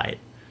was at night.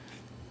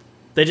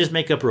 They just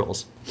make up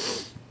rules.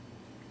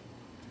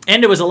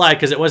 And it was a lie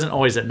because it wasn't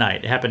always at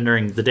night. It happened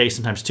during the day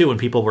sometimes too when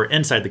people were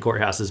inside the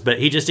courthouses, but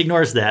he just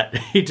ignores that.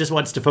 He just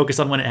wants to focus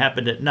on when it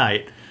happened at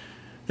night.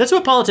 That's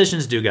what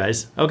politicians do,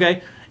 guys,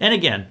 okay? And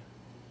again,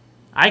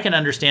 I can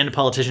understand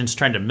politicians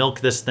trying to milk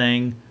this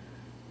thing,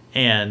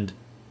 and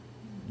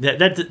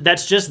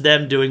that's just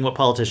them doing what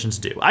politicians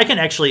do. I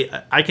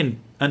can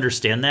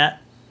understand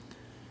that.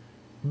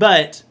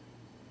 But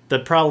the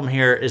problem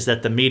here is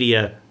that the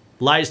media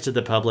lies to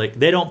the public.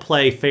 They don't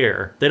play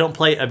fair. They don't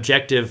play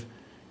objective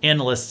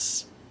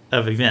analysts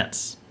of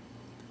events.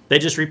 They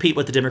just repeat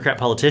what the Democrat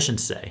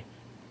politicians say.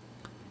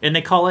 And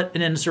they call it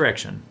an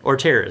insurrection or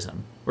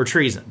terrorism or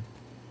treason.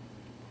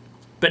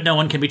 But no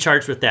one can be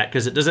charged with that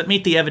because it doesn't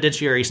meet the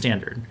evidentiary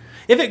standard.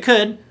 If it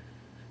could,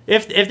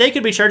 if they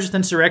could be charged with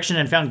insurrection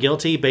and found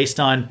guilty based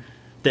on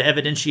the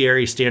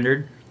evidentiary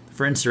standard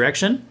for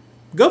insurrection,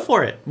 go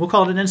for it. We'll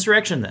call it an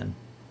insurrection then.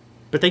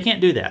 But they can't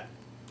do that.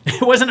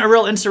 It wasn't a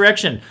real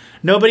insurrection.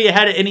 Nobody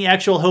had any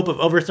actual hope of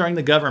overthrowing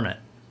the government.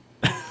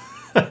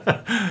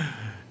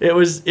 It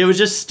was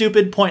just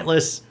stupid,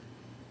 pointless,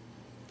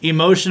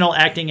 emotional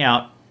acting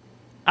out.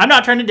 I'm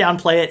not trying to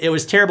downplay it. It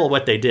was terrible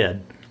what they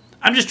did.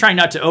 I'm just trying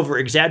not to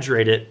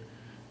over-exaggerate it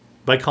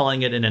by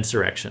calling it an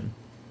insurrection.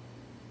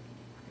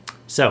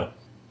 So,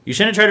 you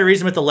shouldn't try to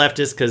reason with the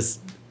leftists because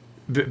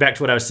back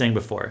to what I was saying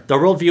before. The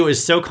worldview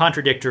is so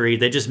contradictory,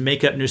 they just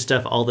make up new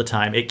stuff all the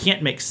time. It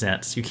can't make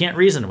sense. You can't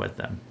reason with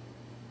them.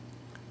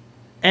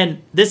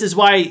 And this is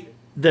why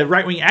the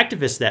right-wing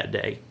activists that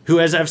day, who,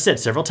 as I've said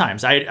several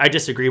times, I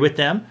disagree with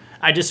them.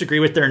 I disagree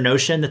with their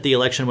notion that the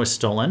election was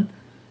stolen.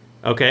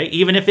 Okay?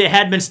 Even if it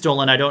had been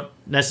stolen, I don't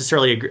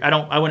necessarily agree.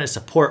 I wouldn't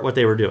support what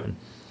they were doing.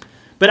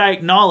 But I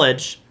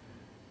acknowledge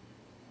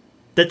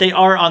that they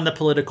are on the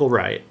political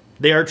right.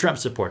 They are Trump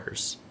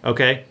supporters.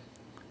 Okay?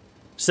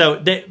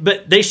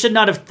 But they should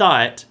not have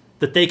thought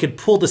that they could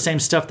pull the same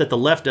stuff that the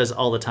left does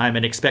all the time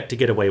and expect to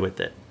get away with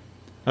it.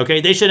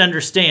 Okay, they should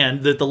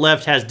understand that the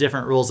left has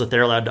different rules that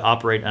they're allowed to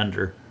operate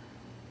under,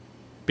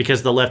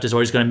 because the left is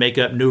always going to make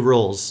up new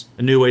rules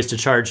and new ways to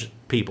charge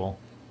people.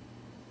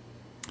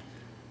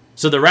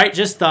 So the right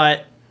just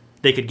thought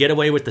they could get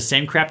away with the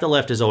same crap the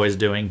left is always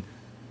doing,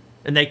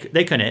 and they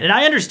couldn't. And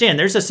I understand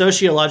there's a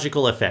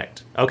sociological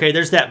effect. Okay,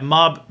 there's that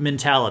mob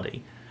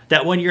mentality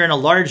that when you're in a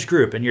large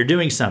group and you're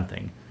doing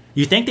something,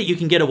 you think that you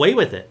can get away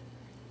with it.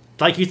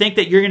 Like you think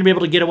that you're going to be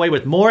able to get away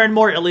with more and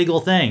more illegal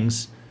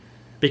things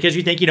because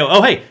you think,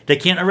 oh, hey, they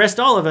can't arrest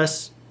all of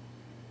us.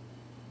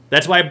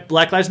 That's why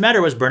Black Lives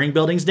Matter was burning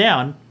buildings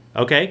down.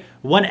 Okay?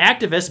 One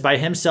activist by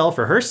himself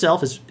or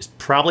herself is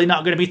probably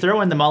not going to be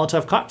throwing the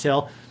Molotov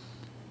cocktail.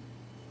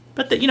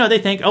 But, they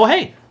think, oh,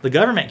 hey, the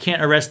government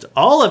can't arrest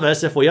all of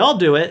us if we all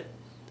do it.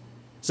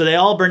 So they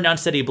all burn down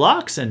city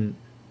blocks and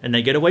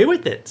they get away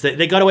with it. So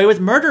they got away with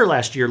murder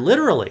last year,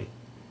 literally.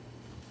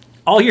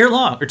 All year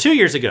long, or 2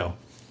 years ago.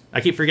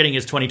 I keep forgetting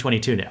it's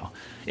 2022 now.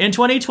 In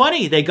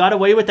 2020, they got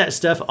away with that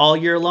stuff all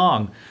year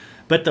long.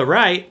 But the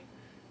right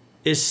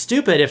is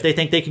stupid if they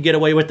think they can get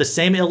away with the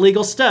same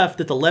illegal stuff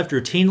that the left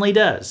routinely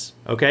does.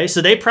 Okay?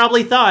 So they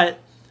probably thought,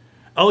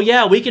 oh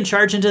yeah, we can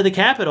charge into the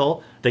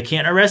Capitol. They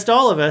can't arrest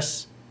all of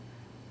us.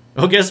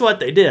 Well, guess what?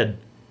 They did.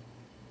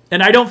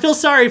 And I don't feel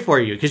sorry for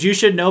you, because you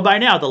should know by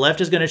now the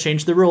left is going to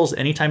change the rules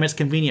anytime it's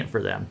convenient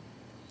for them.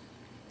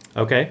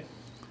 Okay?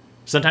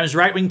 Sometimes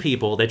right-wing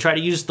people, they try to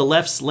use the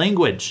left's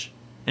language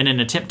in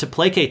an attempt to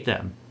placate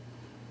them.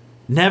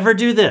 Never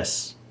do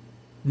this.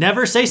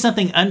 Never say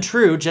something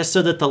untrue just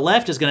so that the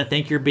left is going to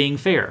think you're being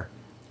fair.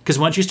 Because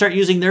once you start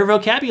using their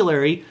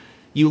vocabulary,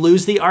 you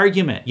lose the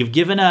argument. You've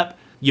given up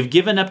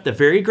the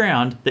very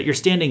ground that you're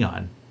standing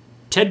on.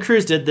 Ted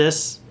Cruz did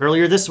this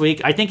earlier this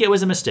week. I think it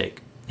was a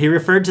mistake. He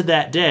referred to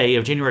that day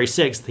of January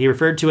 6th, he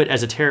referred to it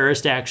as a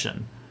terrorist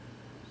action.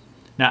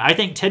 Now, I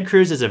think Ted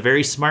Cruz is a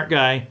very smart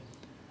guy.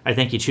 I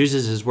think he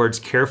chooses his words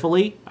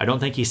carefully. I don't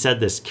think he said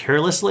this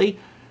carelessly.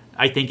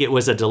 I think it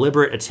was a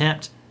deliberate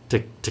attempt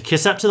to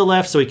kiss up to the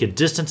left so he could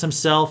distance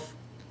himself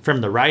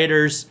from the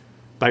rioters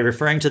by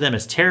referring to them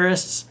as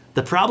terrorists.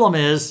 The problem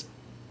is,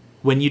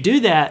 when you do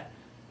that,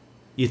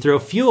 you throw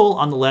fuel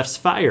on the left's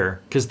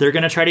fire, because they're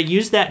going to try to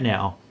use that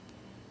now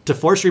to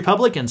force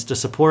Republicans to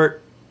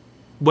support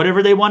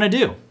whatever they want to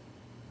do.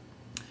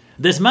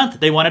 This month,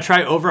 they want to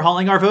try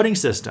overhauling our voting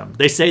system.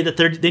 They say that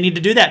they need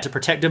to do that to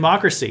protect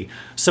democracy,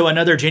 so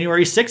another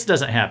January 6th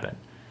doesn't happen.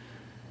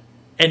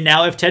 And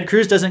now if Ted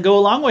Cruz doesn't go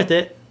along with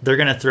it, they're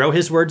going to throw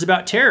his words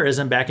about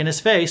terrorism back in his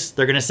face.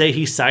 They're going to say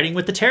he's siding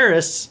with the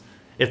terrorists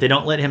if they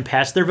don't let him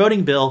pass their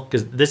voting bill,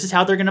 because this is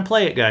how they're going to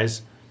play it,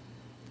 guys.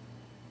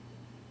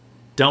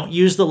 Don't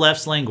use the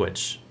left's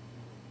language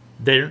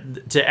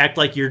to act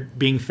like you're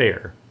being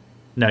fair.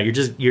 No,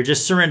 you're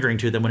just surrendering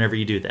to them whenever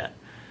you do that.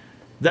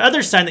 The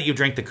other sign that you've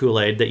drank the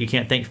Kool-Aid that you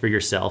can't think for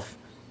yourself,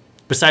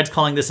 besides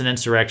calling this an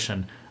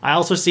insurrection, I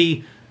also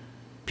see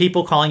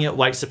people calling it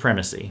white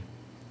supremacy.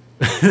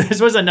 This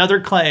was another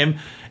claim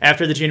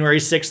after the January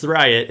 6th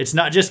riot. It's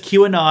not just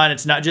QAnon.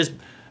 It's not just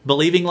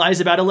believing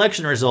lies about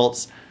election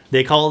results.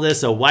 They call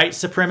this a white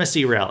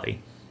supremacy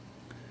rally.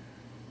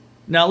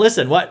 Now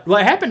listen, what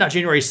happened on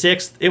January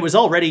 6th, it was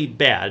already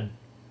bad.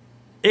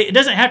 It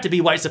doesn't have to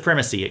be white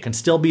supremacy. It can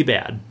still be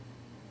bad.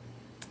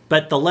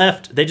 But the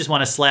left, they just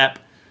want to slap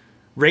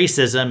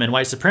racism and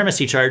white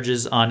supremacy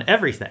charges on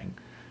everything.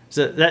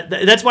 So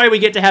that's why we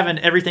get to have an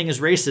Everything is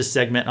Racist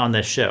segment on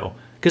this show,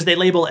 because they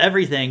label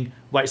everything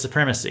white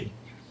supremacy.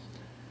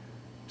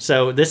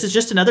 So this is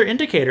just another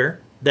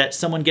indicator that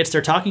someone gets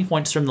their talking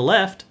points from the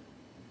left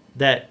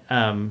that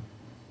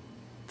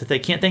they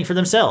can't think for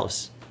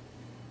themselves.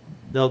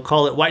 They'll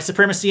call it white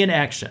supremacy in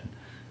action.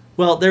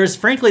 Well, there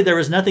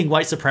was nothing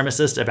white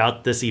supremacist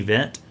about this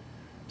event.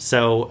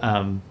 So,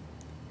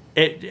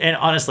 and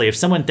honestly, if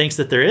someone thinks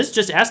that there is,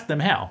 just ask them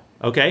how,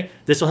 okay?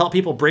 This will help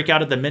people break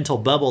out of the mental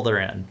bubble they're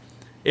in.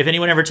 If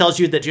anyone ever tells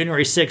you that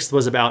January 6th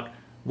was about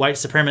white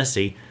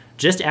supremacy,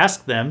 just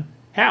ask them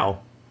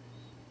how.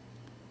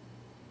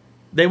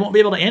 They won't be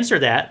able to answer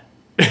that.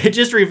 It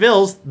just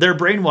reveals their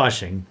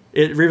brainwashing.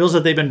 It reveals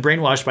that they've been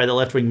brainwashed by the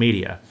left-wing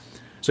media.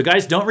 So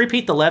guys, don't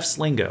repeat the left's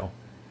lingo.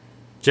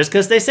 Just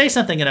because they say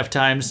something enough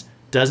times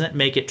doesn't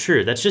make it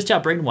true. That's just how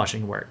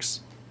brainwashing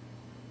works.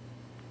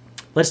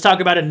 Let's talk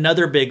about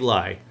another big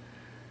lie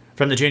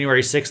from the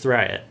January 6th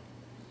riot.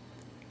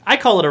 I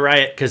call it a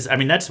riot because,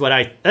 that's what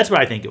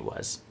I think it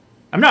was.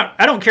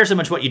 I don't care so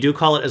much what you do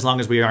call it, as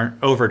long as we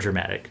aren't over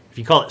dramatic. If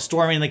you call it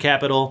storming the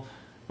Capitol,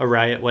 a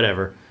riot,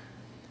 whatever.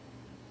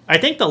 I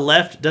think the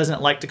left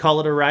doesn't like to call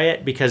it a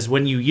riot because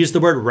when you use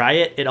the word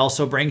riot, it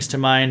also brings to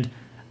mind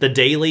the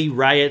daily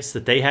riots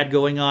that they had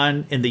going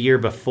on in the year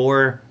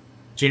before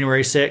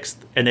January 6th.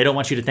 And they don't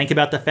want you to think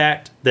about the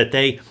fact that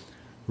they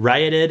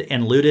rioted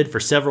and looted for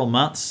several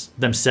months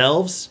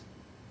themselves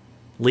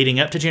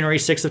leading up to January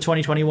 6th of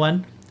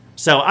 2021.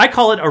 So I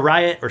call it a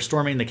riot or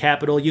storming the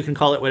Capitol. You can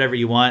call it whatever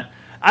you want.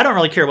 I don't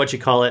really care what you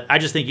call it. I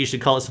just think you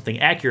should call it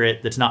something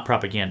accurate that's not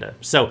propaganda.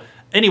 So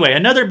anyway,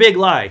 another big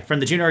lie from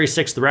the January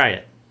 6th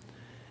riot.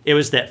 It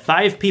was that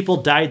 5 people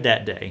died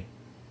that day.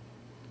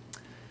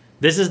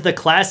 This is the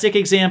classic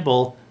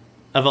example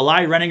of a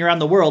lie running around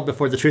the world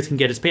before the truth can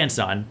get its pants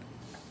on.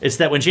 It's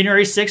that when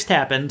January 6th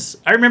happens,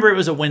 I remember it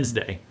was a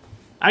Wednesday.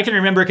 I can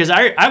remember because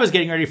I was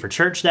getting ready for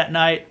church that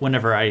night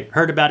whenever I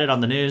heard about it on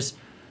the news.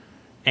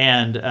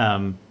 And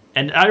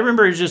I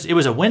remember it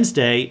was a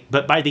Wednesday,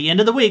 but by the end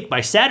of the week, by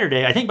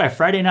Saturday, I think by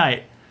Friday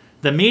night,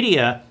 the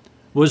media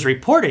was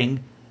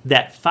reporting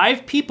that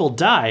 5 people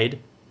died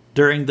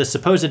during the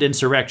supposed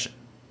insurrection.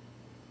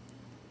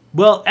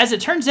 Well, as it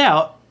turns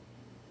out,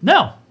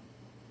 no.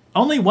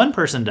 Only 1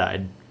 person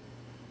died.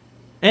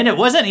 And it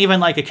wasn't even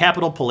like a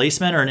Capitol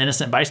policeman or an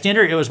innocent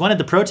bystander. It was one of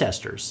the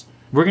protesters.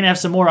 We're going to have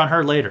some more on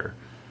her later.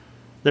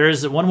 There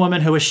is one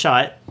woman who was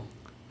shot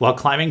while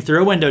climbing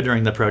through a window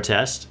during the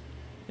protest,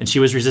 and she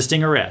was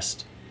resisting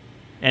arrest.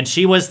 And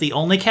she was the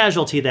only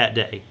casualty that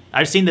day.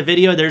 I've seen the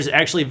video. There's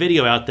actually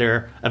video out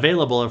there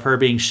available of her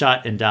being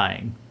shot and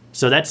dying.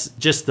 So that's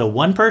just the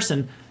 1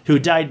 person who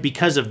died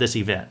because of this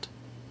event.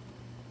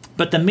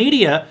 But the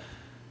media,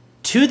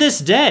 to this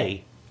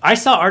day, I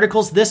saw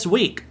articles this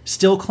week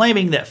still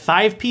claiming that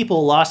 5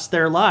 people lost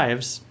their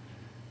lives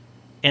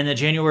in the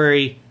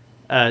January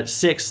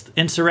 6th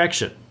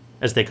insurrection,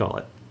 as they call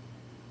it.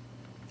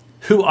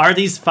 Who are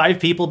these 5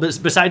 people,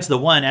 besides the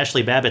one,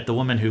 Ashley Babbitt, the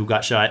woman who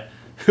got shot?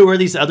 Who are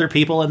these other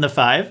people in the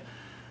 5?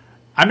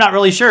 I'm not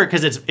really sure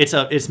because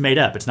it's made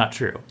up. It's not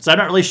true. So I'm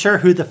not really sure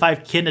who the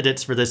 5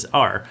 candidates for this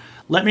are.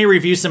 Let me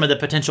review some of the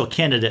potential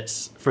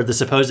candidates for the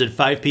supposed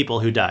 5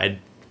 people who died.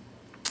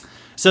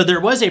 So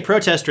there was a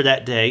protester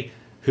that day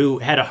who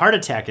had a heart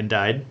attack and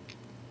died.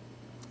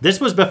 This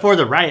was before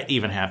the riot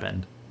even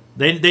happened.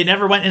 They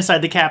never went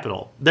inside the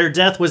Capitol. Their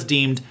death was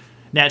deemed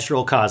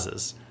natural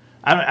causes.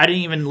 I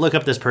didn't even look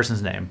up this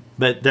person's name,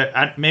 but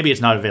maybe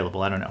it's not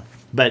available. I don't know.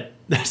 But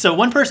so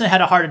 1 person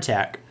had a heart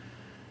attack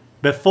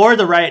before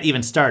the riot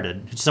even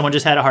started. Someone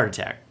just had a heart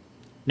attack.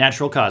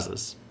 Natural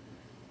causes.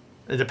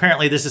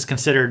 Apparently, this is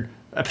considered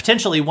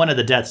potentially one of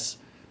the deaths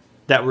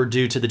that were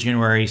due to the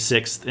January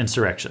 6th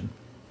insurrection.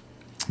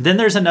 Then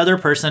there's another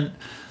person,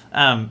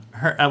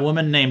 a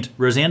woman named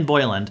Roseanne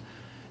Boyland.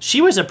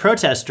 She was a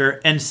protester,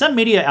 and some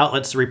media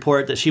outlets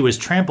report that she was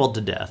trampled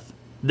to death.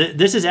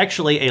 This is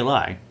actually a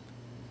lie.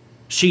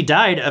 She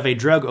died of a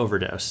drug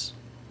overdose.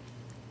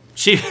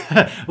 She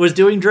was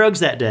doing drugs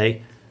that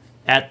day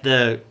at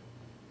the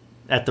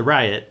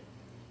riot.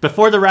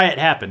 Before the riot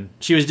happened,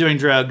 she was doing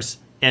drugs,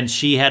 and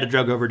she had a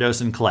drug overdose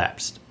and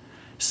collapsed.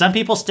 Some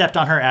people stepped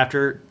on her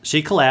after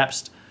she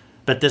collapsed,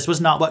 but this was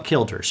not what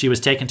killed her. She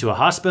was taken to a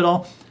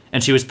hospital,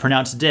 and she was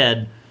pronounced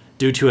dead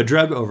due to a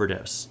drug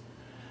overdose.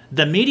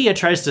 The media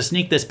tries to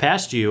sneak this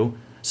past you,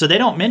 so they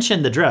don't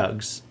mention the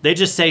drugs. They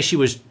just say she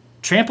was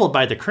trampled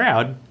by the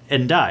crowd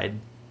and died.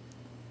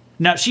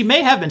 Now, she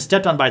may have been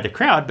stepped on by the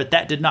crowd, but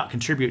that did not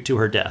contribute to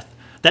her death.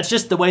 That's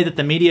just the way that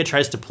the media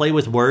tries to play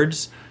with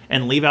words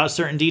and leave out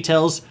certain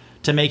details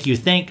to make you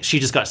think she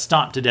just got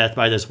stomped to death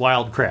by this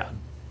wild crowd.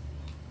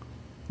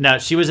 Now,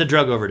 she was a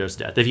drug overdose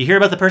death. If you hear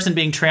about the person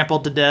being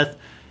trampled to death,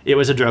 it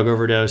was a drug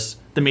overdose.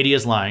 The media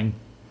is lying.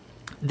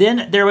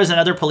 Then there was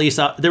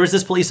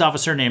this police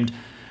officer named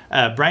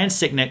Brian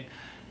Sicknick.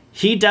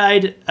 He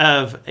died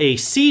of a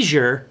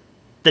seizure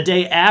the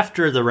day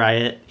after the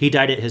riot. He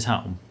died at his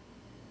home.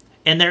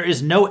 And there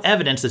is no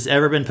evidence that's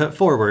ever been put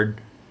forward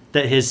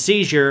that his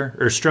seizure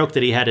or stroke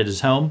that he had at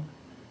his home,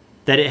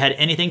 that it had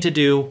anything to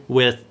do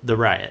with the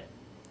riot.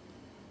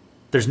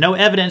 There's no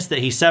evidence that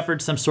he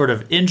suffered some sort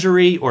of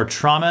injury or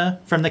trauma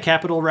from the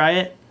Capitol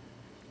riot.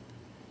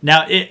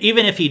 Now,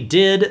 even if he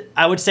did,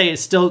 I would say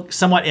it's still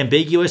somewhat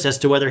ambiguous as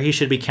to whether he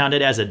should be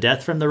counted as a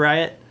death from the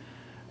riot.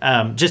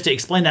 Just to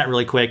explain that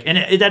really quick,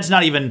 and that's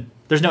not even,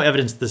 there's no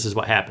evidence this is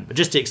what happened, but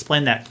just to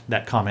explain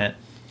that comment.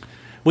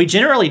 We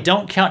generally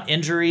don't count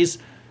injuries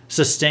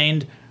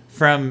sustained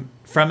from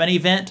an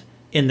event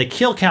in the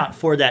kill count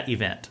for that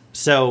event.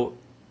 So,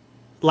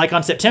 like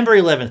on September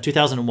 11th,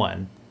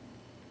 2001,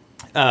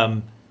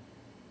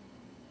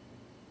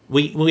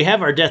 we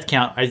have our death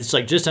count. It's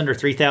like just under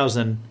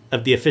 3,000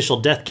 of the official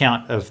death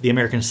count of the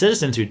American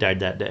citizens who died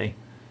that day.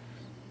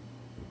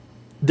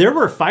 There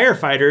were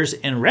firefighters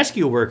and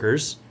rescue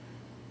workers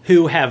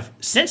who have,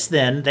 since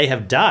then, they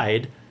have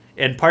died,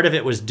 and part of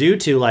it was due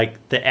to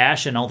like the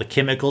ash and all the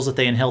chemicals that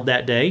they inhaled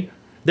that day.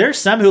 There's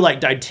some who like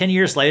died 10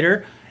 years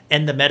later,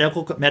 and the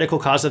medical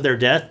cause of their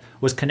death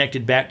was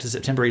connected back to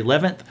September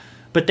 11th,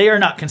 but they are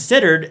not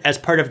considered as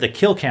part of the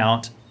kill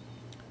count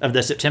of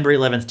the September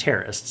 11th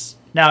terrorists.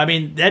 Now, I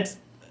mean,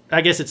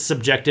 I guess it's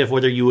subjective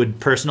whether you would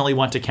personally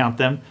want to count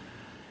them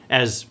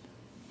as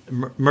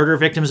murder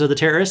victims of the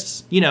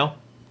terrorists?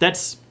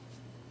 That's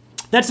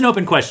an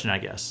open question, I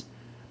guess.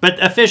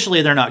 But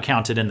officially, they're not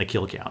counted in the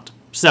kill count.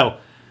 So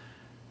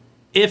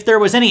if there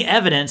was any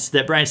evidence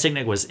that Brian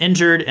Sicknick was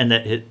injured and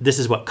that this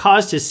is what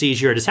caused his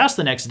seizure at his house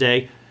the next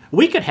day,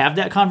 we could have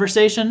that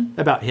conversation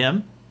about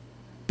him.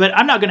 But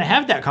I'm not going to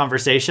have that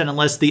conversation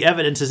unless the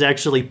evidence is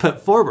actually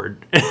put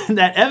forward.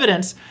 That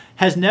evidence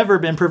has never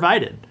been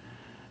provided.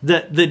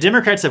 The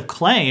Democrats have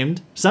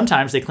claimed,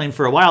 sometimes they claimed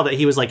for a while, that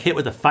he was like hit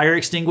with a fire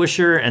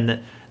extinguisher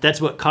and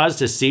that's what caused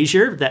his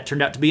seizure. That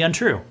turned out to be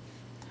untrue.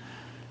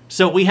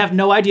 So we have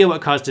no idea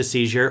what caused his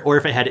seizure or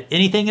if it had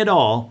anything at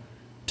all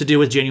to do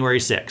with January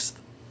 6th.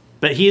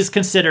 But he's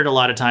considered, a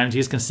lot of times,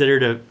 he's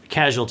considered a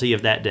casualty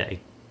of that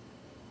day.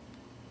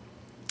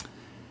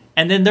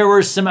 And then there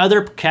were some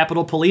other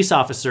Capitol police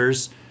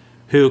officers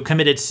who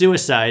committed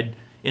suicide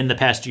in the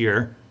past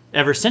year,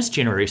 ever since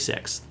January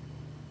 6th.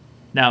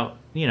 Now,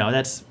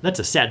 that's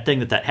a sad thing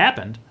that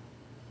happened.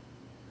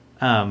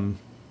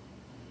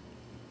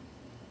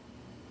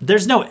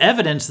 There's no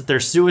evidence that their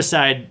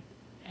suicide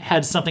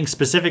had something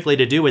specifically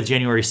to do with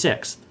January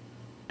 6th.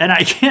 And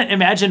I can't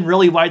imagine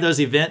really why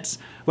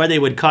they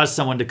would cause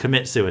someone to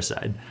commit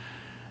suicide.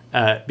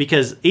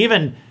 Because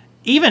even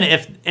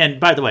if, and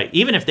by the way,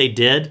 even if they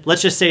did,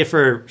 let's just say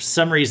for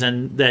some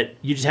reason that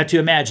you just have to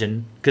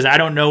imagine, because I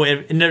don't know,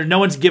 no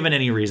one's given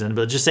any reason,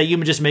 but just say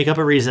you just make up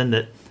a reason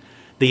that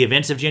the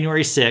events of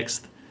January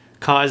 6th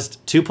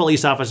caused 2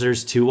 police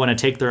officers to want to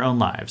take their own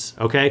lives,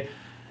 okay?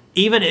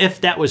 Even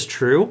if that was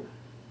true,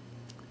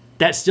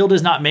 that still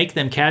does not make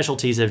them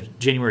casualties of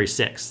January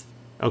 6th,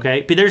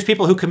 okay? But there's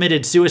people who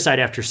committed suicide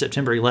after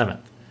September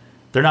 11th.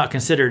 They're not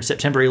considered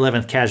September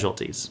 11th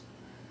casualties.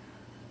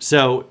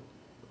 So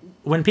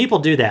when people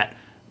do that,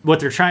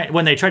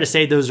 when they try to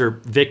say those are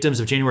victims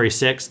of January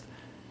 6th,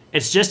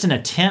 it's just an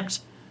attempt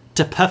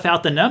to puff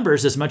out the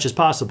numbers as much as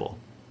possible.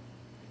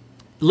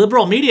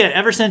 Liberal media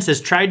ever since has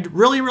tried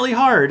really, really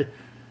hard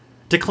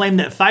to claim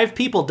that 5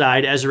 people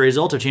died as a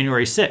result of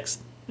January 6th.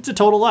 It's a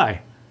total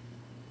lie.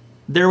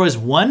 There was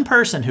one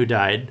person who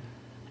died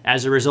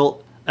as a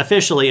result,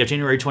 officially, of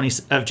January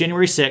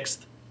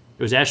 6th.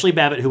 It was Ashley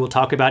Babbitt, who we'll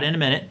talk about in a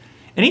minute.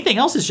 Anything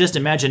else is just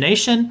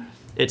imagination.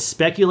 It's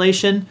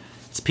speculation.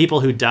 It's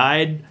people who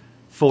died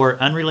for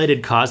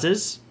unrelated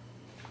causes.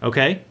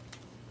 Okay?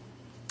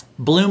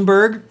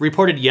 Bloomberg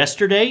reported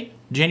yesterday,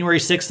 January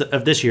 6th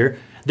of this year,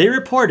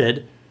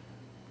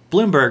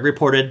 Bloomberg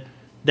reported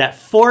that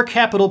 4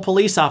 Capitol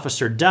police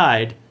officers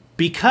died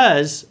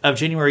because of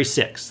January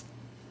 6th.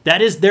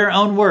 That is their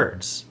own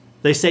words.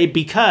 They say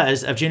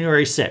because of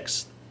January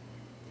 6th.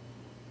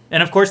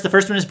 And of course, the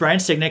first one is Brian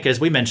Sicknick, as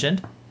we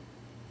mentioned,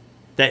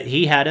 that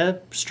he had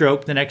a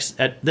stroke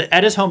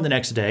at his home the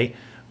next day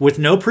with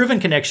no proven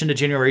connection to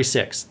January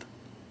 6th.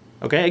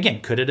 Okay, again,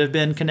 could it have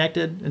been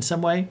connected in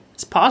some way?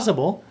 It's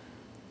possible.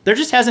 There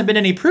just hasn't been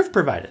any proof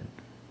provided.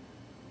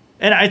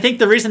 And I think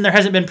the reason there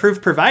hasn't been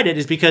proof provided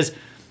is because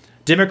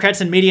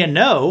Democrats and media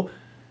know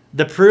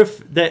the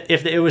proof that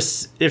if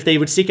they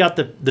would seek out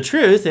the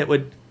truth, it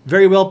would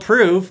very well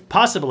prove,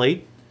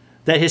 possibly,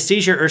 that his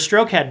seizure or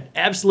stroke had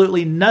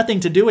absolutely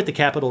nothing to do with the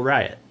Capitol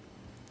riot.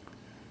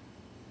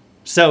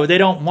 So they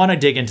don't want to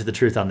dig into the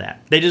truth on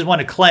that. They just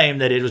want to claim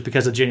that it was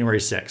because of January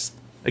 6th.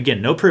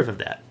 Again, no proof of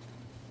that.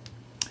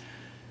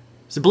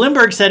 So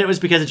Bloomberg said it was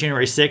because of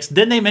January 6th.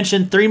 Then they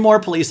mentioned 3 more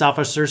police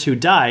officers who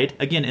died,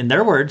 again, in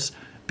their words,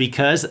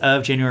 because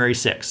of January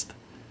 6th.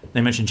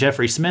 They mentioned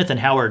Jeffrey Smith and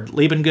Howard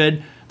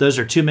Liebengood. Those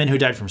are 2 men who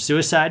died from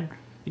suicide.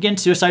 Again,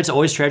 suicide's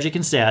always tragic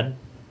and sad.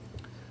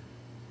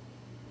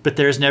 But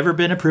there's never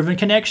been a proven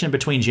connection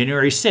between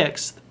January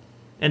 6th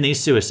and these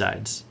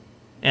suicides.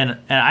 And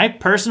I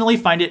personally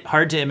find it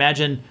hard to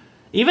imagine,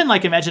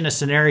 imagine a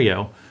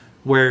scenario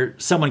where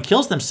someone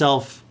kills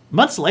themselves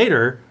months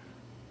later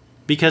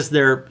because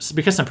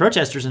some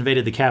protesters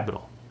invaded the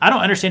Capitol. I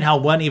don't understand how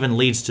one even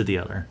leads to the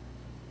other.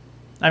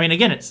 I mean,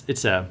 again,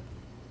 it's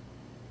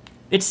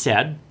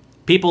sad.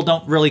 People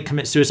don't really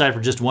commit suicide for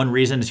just one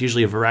reason. It's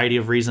usually a variety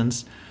of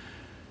reasons.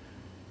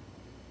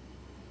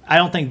 I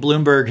don't think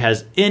Bloomberg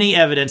has any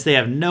evidence. They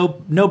have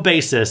no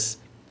basis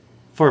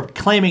for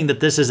claiming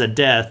that this is a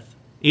death,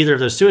 either of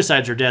those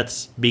suicides or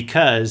deaths,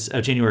 because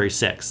of January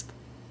 6th.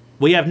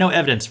 We have no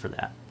evidence for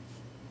that.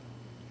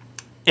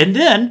 And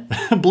then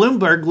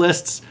Bloomberg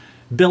lists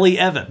Billy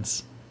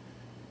Evans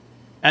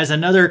as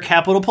another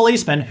Capitol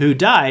policeman who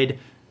died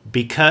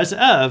because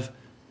of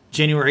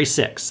January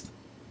 6th.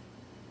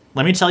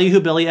 Let me tell you who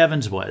Billy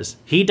Evans was.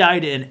 He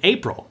died in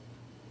April,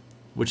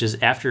 which is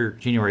after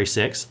January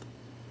 6th.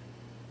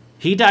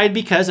 He died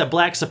because a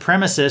black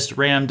supremacist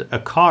rammed a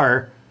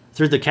car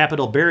through the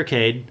Capitol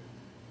barricade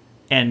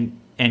and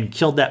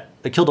killed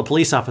a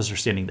police officer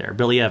standing there,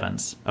 Billy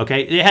Evans.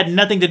 Okay? It had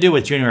nothing to do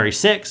with January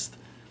 6th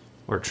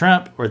or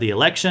Trump or the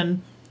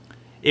election.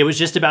 It was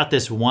just about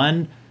this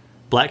one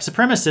black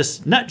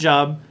supremacist nut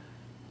job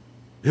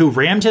who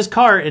rammed his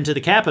car into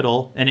the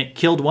Capitol and it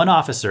killed one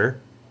officer.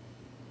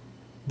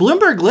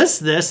 Bloomberg lists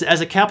this as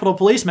a Capitol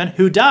policeman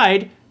who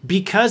died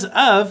because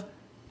of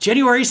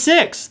January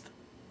 6th.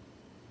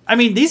 I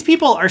mean, these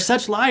people are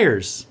such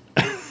liars.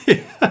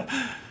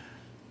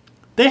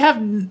 They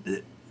have...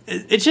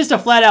 It's just a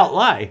flat-out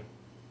lie.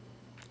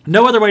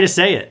 No other way to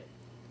say it.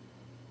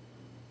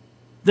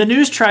 The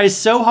news tries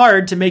so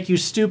hard to make you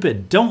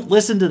stupid. Don't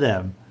listen to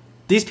them.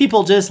 These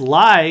people just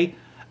lie.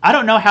 I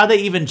don't know how they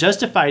even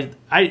justify...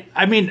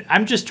 I mean,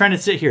 I'm just trying to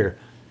sit here.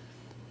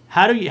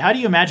 How do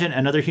you imagine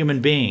another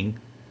human being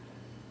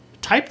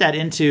type that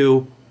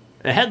into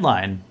a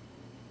headline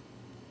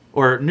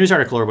or news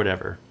article or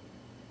whatever?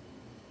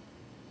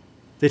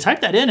 They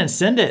type that in and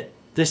send it.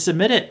 They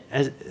submit it,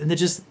 and they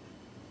just...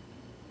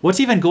 What's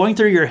even going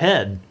through your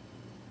head?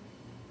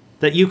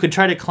 That you could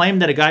try to claim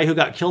that a guy who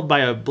got killed by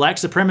a black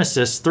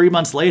supremacist 3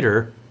 months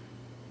later,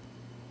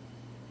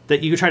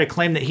 that you could try to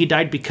claim that he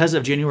died because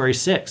of January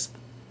 6th.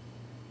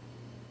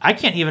 I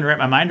can't even wrap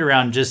my mind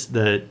around just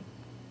the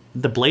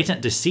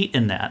blatant deceit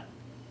in that.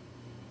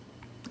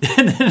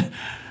 And then,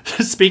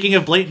 speaking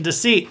of blatant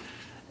deceit,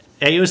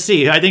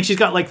 AOC, I think she's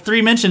got like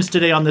 3 mentions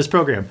today on this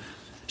program.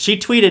 She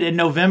tweeted in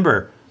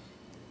November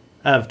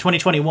of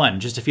 2021,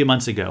 just a few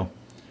months ago.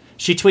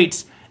 She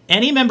tweets,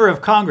 "Any member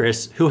of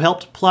Congress who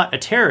helped plot a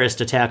terrorist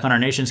attack on our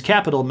nation's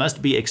capital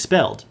must be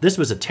expelled. This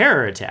was a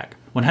terror attack.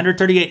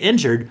 138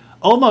 injured,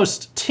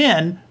 almost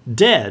 10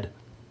 dead.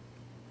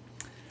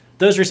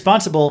 Those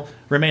responsible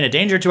remain a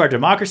danger to our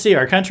democracy,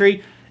 our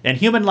country, and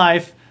human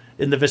life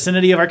in the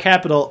vicinity of our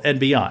capital and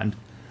beyond."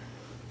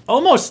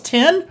 Almost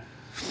 10?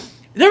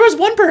 There was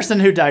one person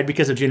who died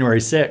because of January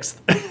 6th.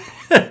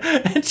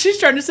 And she's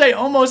trying to say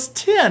almost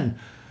 10.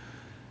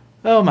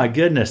 Oh my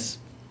goodness.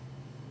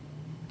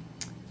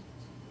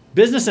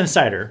 Business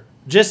Insider,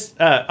 just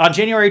on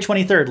January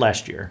 23rd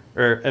last year,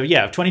 or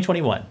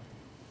 2021.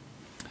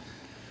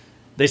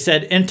 They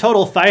said, in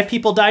total, 5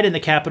 people died in the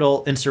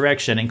Capitol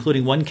insurrection,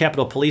 including 1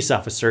 Capitol police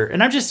officer.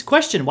 And I'm just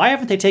questioning, why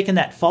haven't they taken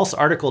that false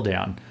article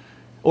down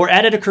or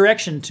added a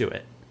correction to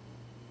it?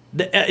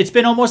 It's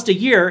been almost a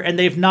year, and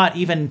they've not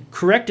even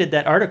corrected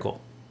that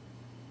article.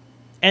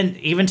 And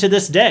even to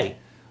this day,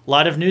 a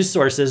lot of news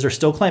sources are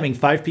still claiming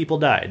 5 people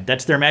died.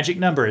 That's their magic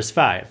number, is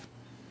 5.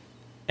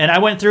 And I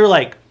went through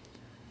like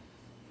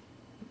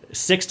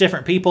 6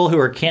 different people who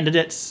are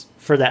candidates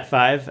for that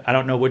 5. I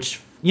don't know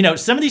which...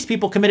 some of these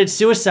people committed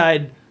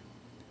suicide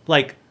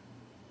like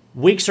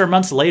weeks or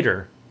months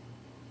later.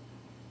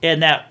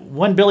 And that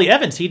one Billy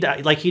Evans, he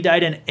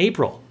died in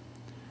April.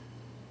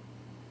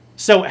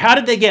 So how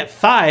did they get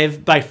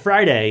 5 by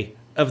Friday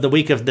of the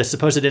week of the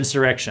supposed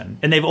insurrection?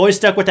 And they've always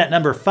stuck with that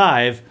number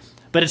 5,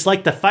 but it's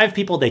like the 5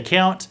 people they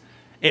count,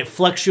 it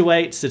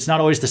fluctuates. It's not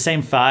always the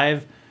same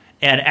 5.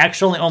 And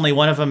actually only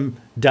one of them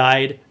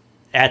died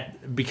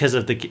because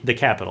of the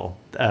Capitol,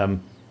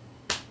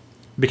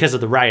 because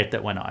of the riot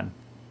that went on.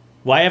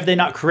 Why have they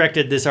not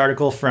corrected this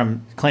article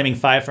from claiming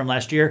 5 from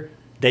last year?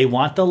 They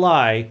want the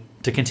lie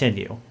to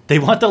continue. They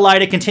want the lie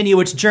to continue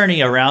its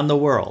journey around the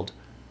world.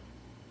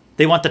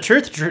 They want the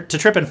truth to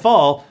trip and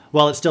fall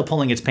while it's still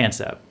pulling its pants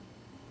up.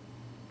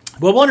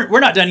 Well, we're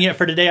not done yet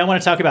for today. I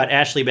want to talk about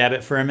Ashley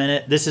Babbitt for a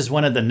minute. This is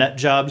one of the nut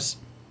jobs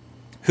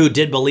who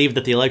did believe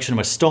that the election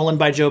was stolen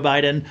by Joe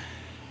Biden.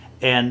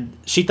 And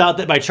she thought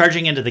that by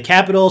charging into the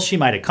Capitol, she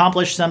might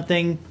accomplish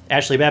something.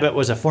 Ashley Babbitt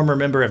was a former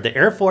member of the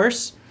Air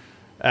Force,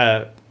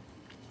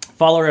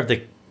 follower of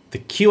the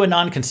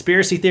QAnon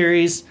conspiracy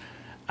theories.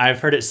 I've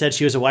heard it said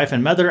she was a wife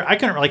and mother. I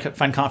couldn't really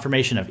find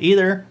confirmation of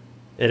either.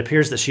 It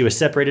appears that she was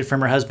separated from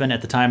her husband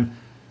at the time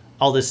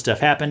all this stuff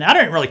happened. I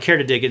don't really care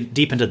to dig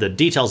deep into the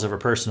details of her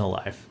personal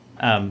life.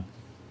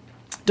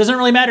 Doesn't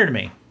really matter to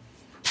me.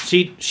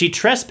 She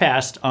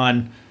trespassed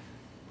on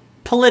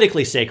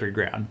politically sacred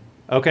ground,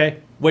 okay?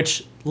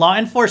 Which law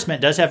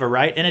enforcement does have a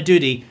right and a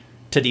duty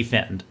to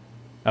defend.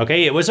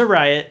 Okay, it was a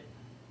riot.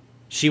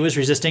 She was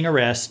resisting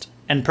arrest.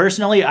 And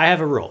personally, I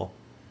have a rule.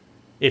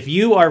 If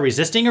you are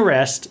resisting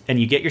arrest and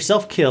you get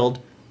yourself killed,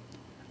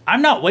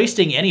 I'm not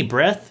wasting any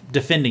breath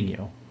defending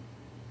you.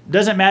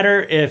 Doesn't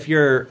matter if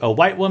you're a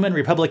white woman,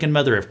 Republican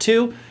mother of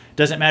 2.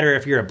 Doesn't matter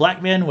if you're a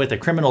black man with a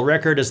criminal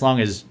record as long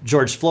as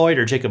George Floyd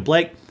or Jacob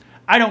Blake.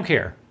 I don't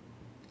care.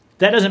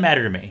 That doesn't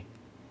matter to me.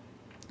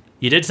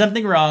 You did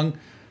something wrong.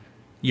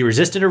 You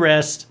resisted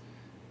arrest.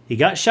 He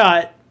got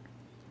shot.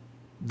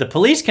 The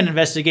police can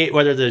investigate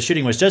whether the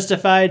shooting was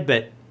justified,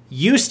 but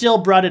you still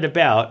brought it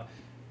about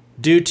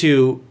due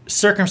to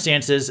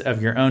circumstances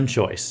of your own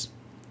choice.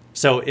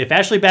 So if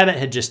Ashley Babbitt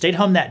had just stayed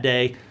home that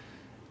day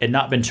and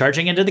not been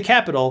charging into the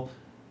Capitol,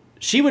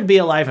 she would be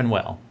alive and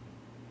well.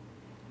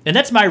 And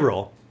that's my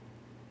rule.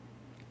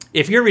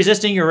 If you're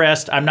resisting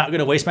arrest, I'm not going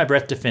to waste my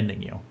breath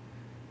defending you.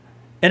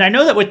 And I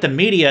know that with the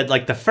media,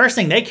 like the first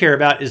thing they care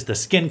about is the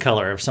skin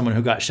color of someone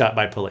who got shot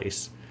by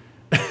police.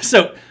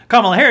 So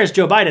Kamala Harris,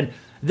 Joe Biden,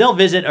 they'll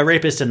visit a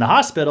rapist in the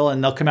hospital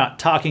and they'll come out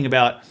talking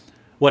about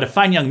what a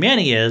fine young man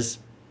he is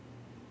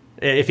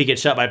if he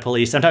gets shot by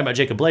police. I'm talking about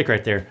Jacob Blake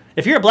right there.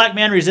 If you're a black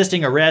man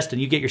resisting arrest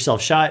and you get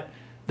yourself shot,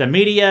 the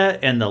media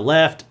and the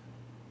left,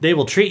 they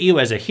will treat you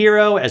as a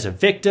hero, as a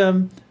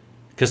victim,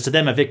 because to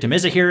them a victim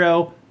is a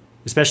hero,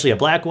 especially a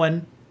black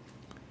one.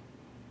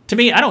 To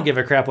me, I don't give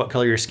a crap what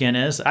color your skin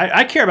is.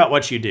 I care about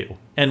what you do.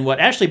 And what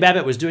Ashley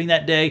Babbitt was doing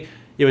that day,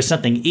 it was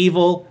something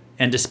evil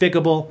and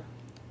despicable.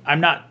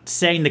 I'm not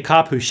saying the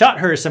cop who shot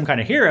her is some kind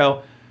of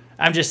hero.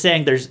 I'm just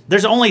saying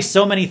there's only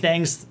so many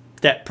things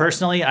that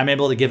personally I'm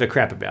able to give a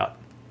crap about.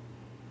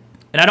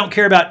 And I don't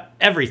care about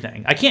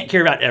everything. I can't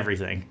care about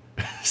everything.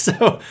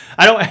 So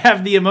I don't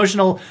have the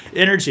emotional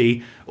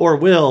energy or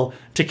will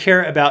to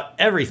care about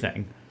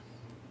everything.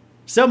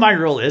 So my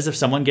rule is if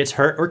someone gets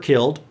hurt or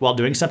killed while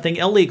doing something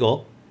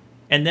illegal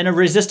and then a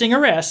resisting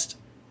arrest,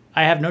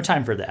 I have no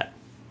time for that.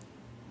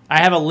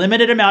 I have a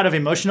limited amount of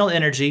emotional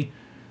energy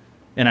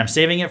and I'm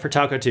saving it for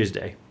Taco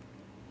Tuesday.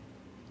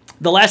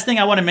 The last thing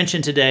I want to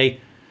mention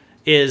today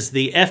is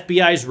the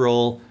FBI's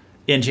role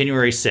in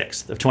January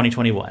 6th of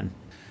 2021.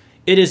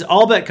 It is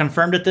all but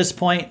confirmed at this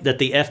point that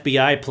the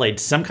FBI played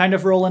some kind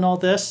of role in all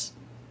this.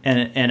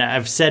 And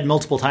I've said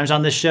multiple times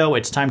on this show,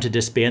 it's time to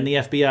disband the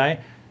FBI.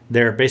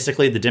 They're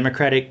basically the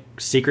Democratic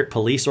secret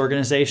police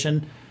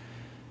organization.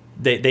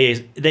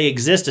 They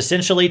exist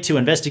essentially to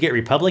investigate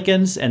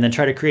Republicans and then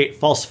try to create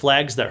false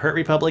flags that hurt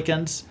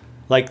Republicans.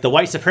 Like the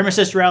white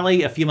supremacist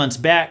rally a few months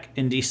back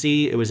in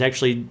D.C., it was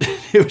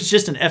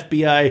just an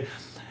FBI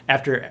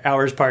after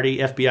hours party,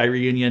 FBI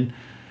reunion.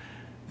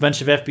 A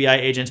bunch of FBI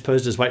agents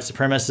posed as white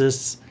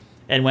supremacists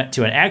and went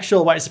to an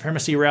actual white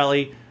supremacy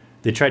rally.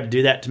 They tried to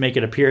do that to make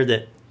it appear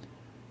that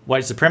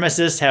white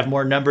supremacists have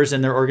more numbers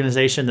in their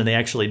organization than they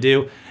actually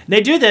do. And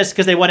they do this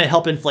because they want to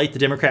help inflate the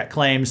Democrat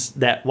claims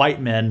that white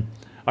men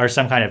are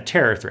some kind of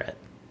terror threat.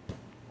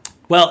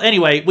 Well,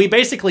 anyway, we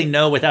basically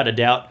know without a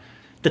doubt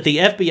that the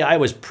FBI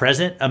was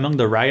present among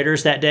the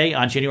rioters that day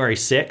on January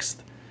 6th.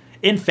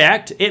 In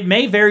fact, it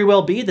may very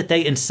well be that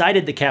they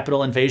incited the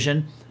Capitol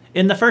invasion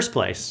in the first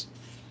place.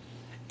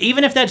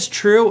 Even if that's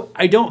true,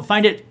 I don't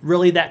find it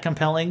really that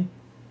compelling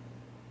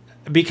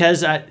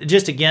because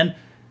the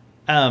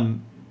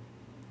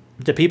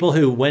people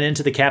who went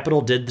into the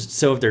Capitol did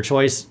so of their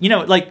choice. You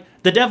know, like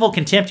the devil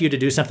can tempt you to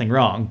do something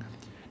wrong.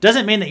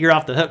 Doesn't mean that you're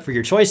off the hook for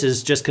your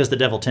choices just because the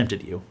devil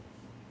tempted you.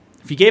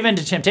 If you gave in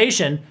to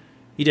temptation,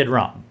 you did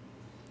wrong.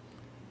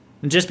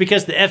 And just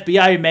because the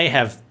FBI may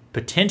have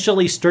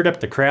potentially stirred up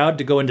the crowd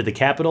to go into the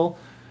Capitol,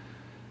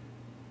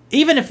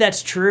 even if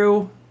that's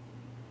true,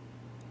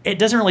 it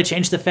doesn't really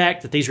change the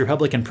fact that these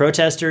Republican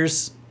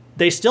protesters,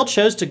 they still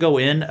chose to go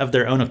in of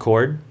their own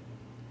accord.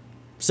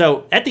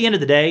 So at the end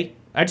of the day,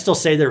 I'd still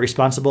say they're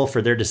responsible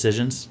for their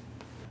decisions.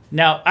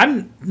 Now,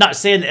 I'm not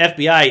saying the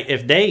FBI,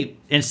 if they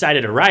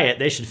incited a riot,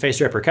 they should face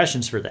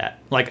repercussions for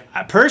that. Like,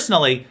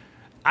 personally,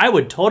 I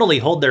would totally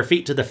hold their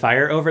feet to the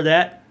fire over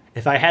that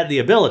if I had the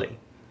ability.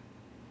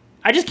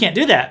 I just can't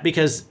do that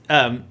because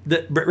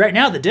right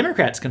now the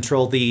Democrats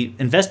control the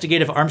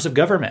investigative arms of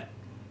government.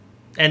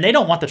 And they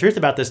don't want the truth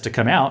about this to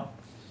come out.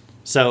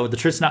 So the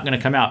truth's not going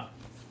to come out.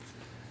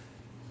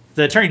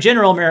 The Attorney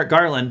General, Merrick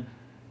Garland,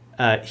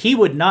 he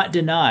would not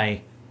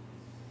deny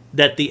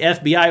that the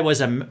FBI was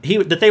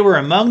that they were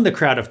among the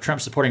crowd of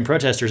Trump-supporting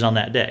protesters on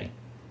that day.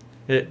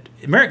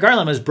 Merrick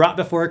Garland was brought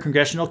before a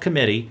congressional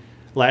committee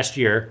last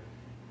year.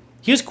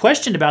 He was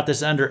questioned about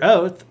this under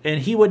oath,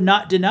 and he would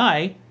not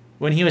deny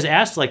when he was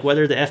asked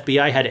whether the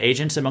FBI had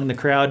agents among the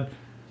crowd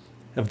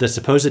of the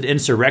supposed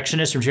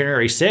insurrectionists from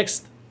January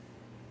 6th.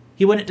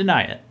 He wouldn't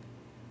deny it.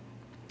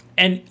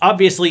 And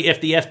obviously,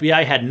 if the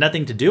FBI had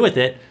nothing to do with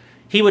it,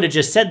 he would have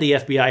just said the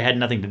FBI had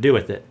nothing to do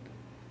with it.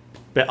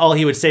 But all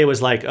he would say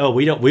was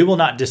we will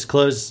not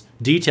disclose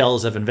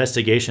details of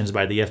investigations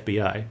by the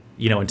FBI,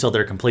 until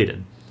they're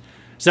completed.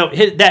 So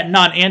that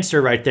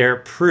non-answer right there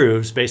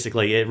proves,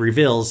 basically, it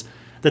reveals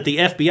that the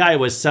FBI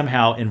was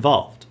somehow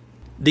involved.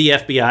 The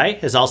FBI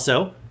has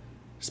also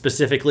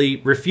specifically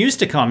refused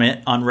to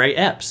comment on Ray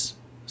Epps,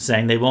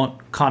 saying they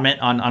won't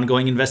comment on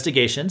ongoing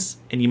investigations.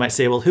 And you might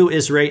say, well, who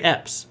is Ray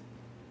Epps?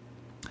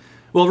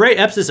 Well, Ray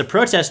Epps is a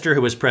protester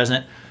who was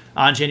present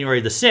on January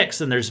the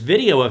 6th, and there's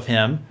video of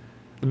him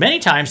many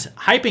times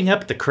hyping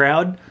up the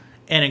crowd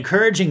and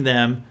encouraging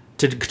them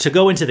to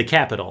go into the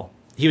Capitol.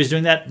 He was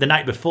doing that the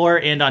night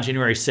before and on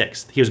January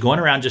 6th. He was going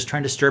around just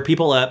trying to stir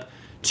people up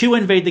to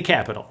invade the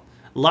Capitol.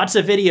 Lots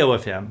of video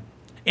of him.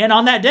 And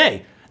on that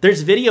day,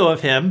 there's video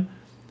of him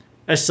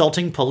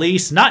assaulting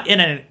police, not in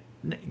a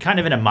kind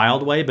of in a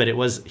mild way, but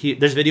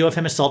there's video of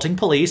him assaulting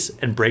police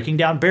and breaking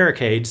down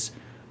barricades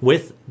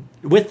with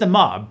the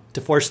mob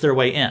to force their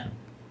way in.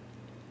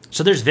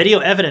 So there's video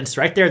evidence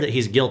right there that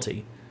he's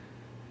guilty.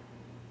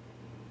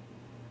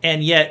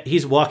 And yet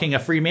he's walking a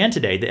free man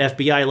today. The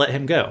FBI let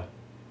him go.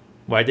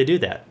 Why'd they do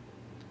that?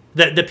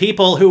 The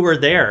people who were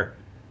there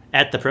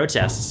at the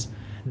protests,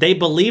 they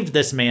believed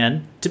this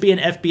man to be an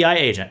FBI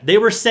agent. They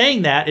were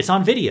saying that, it's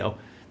on video.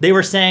 They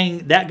were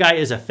saying that guy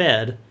is a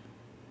Fed,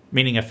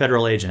 meaning a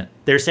federal agent.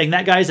 They're saying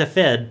that guy's a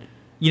Fed,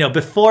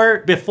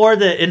 before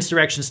the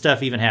insurrection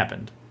stuff even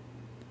happened.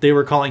 They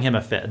were calling him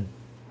a Fed.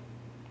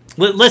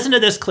 Listen to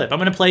this clip. I'm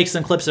going to play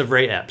some clips of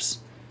Ray Epps.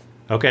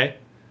 Okay?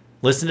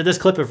 Listen to this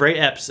clip of Ray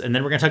Epps, and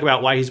then we're going to talk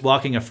about why he's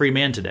walking a free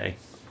man today.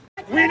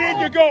 We need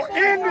to go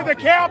into the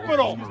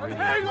Capitol.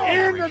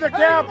 Into the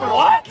Capitol.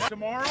 What?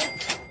 Tomorrow?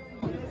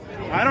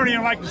 I don't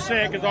even like to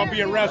say it because I'll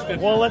be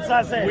arrested. Well, let's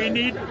not say it.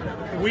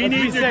 We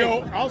need to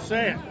go. I'll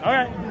say it. All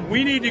right.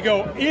 We need to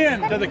go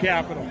into the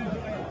Capitol.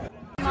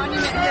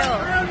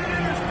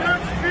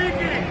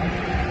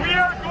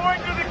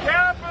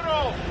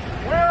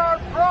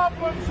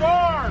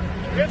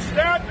 It's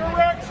that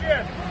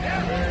direction.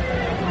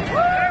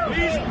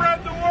 Please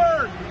spread the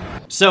word.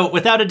 So,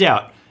 without a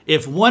doubt,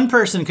 if one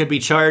person could be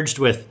charged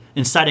with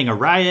inciting a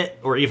riot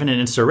or even an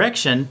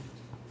insurrection,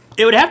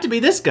 it would have to be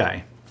this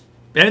guy.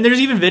 And there's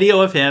even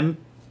video of him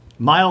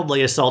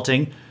mildly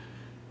assaulting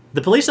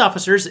the police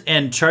officers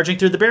and charging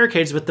through the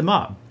barricades with the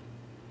mob.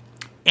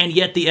 And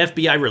yet the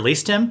FBI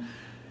released him.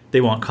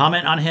 They won't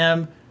comment on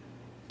him,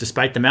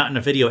 despite the mountain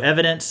of video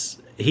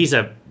evidence. He's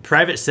a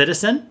private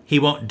citizen. He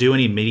won't do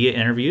any media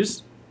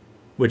interviews,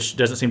 which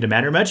doesn't seem to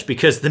matter much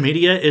because the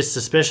media is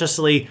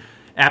suspiciously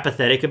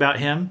apathetic about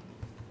him.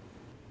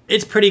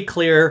 It's pretty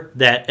clear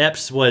that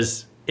Epps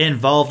was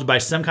involved by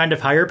some kind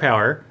of higher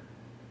power.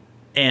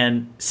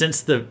 And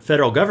since the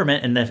federal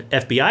government and the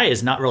FBI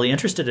is not really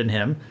interested in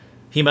him,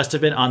 he must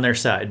have been on their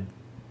side.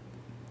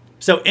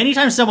 So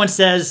anytime someone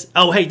says,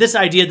 oh, hey, this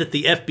idea that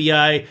the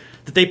FBI,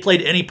 that they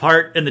played any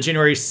part in the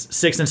January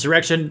 6th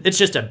insurrection, it's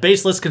just a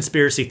baseless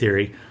conspiracy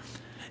theory.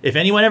 If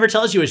anyone ever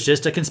tells you it's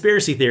just a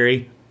conspiracy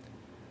theory,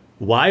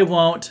 why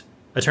won't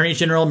Attorney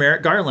General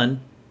Merrick Garland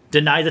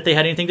deny that they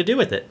had anything to do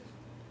with it?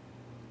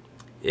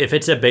 If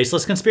it's a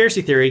baseless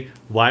conspiracy theory,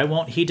 why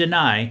won't he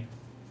deny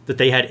that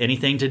they had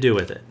anything to do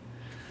with it?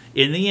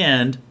 In the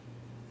end,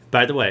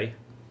 by the way,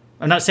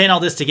 I'm not saying all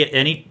this to get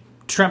any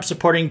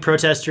Trump-supporting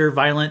protester,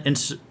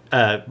 violent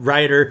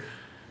rioter.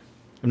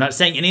 I'm not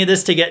saying any of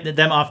this to get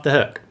them off the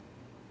hook.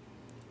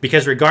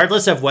 Because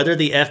regardless of whether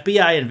the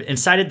FBI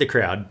incited the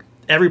crowd,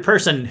 every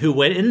person who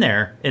went in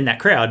there, in that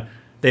crowd,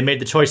 they made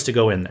the choice to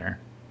go in there.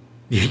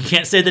 You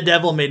can't say the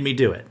devil made me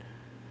do it.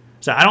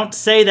 So I don't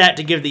say that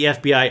to give the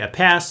FBI a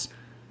pass.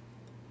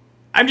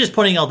 I'm just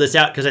pointing all this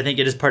out because I think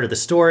it is part of the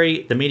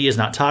story. The media is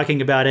not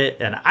talking about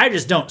it, and I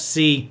just don't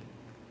see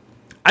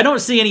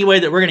any way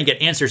that we're going to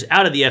get answers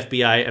out of the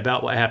FBI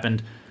about what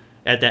happened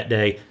at that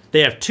day. They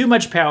have too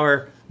much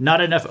power,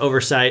 not enough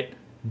oversight.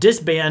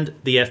 Disband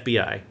the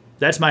FBI.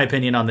 That's my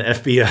opinion on the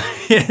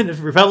FBI. And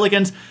if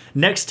Republicans,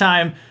 next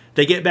time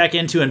they get back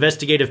into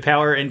investigative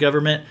power in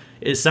government,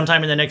 is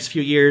sometime in the next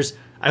few years,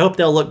 I hope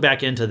they'll look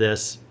back into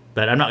this,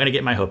 but I'm not going to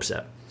get my hopes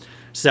up.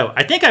 So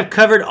I think I've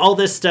covered all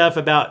this stuff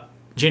about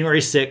January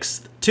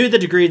 6th to the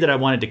degree that I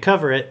wanted to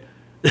cover it.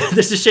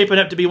 This is shaping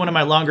up to be one of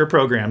my longer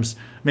programs,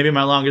 maybe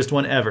my longest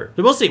one ever.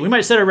 But we'll see. We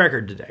might set a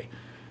record today.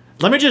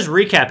 Let me just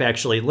recap,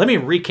 actually. Let me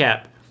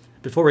recap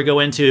before we go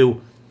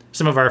into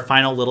some of our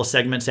final little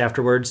segments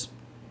afterwards.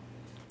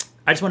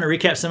 I just want to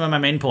recap some of my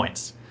main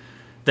points.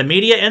 The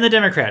media and the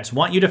Democrats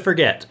want you to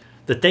forget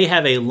that they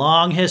have a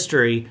long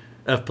history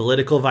of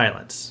political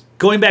violence,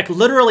 going back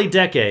literally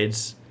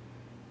decades,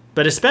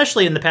 but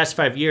especially in the past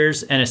 5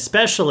 years, and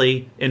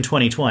especially in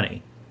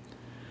 2020.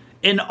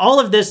 And all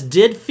of this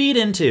did feed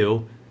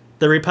into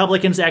the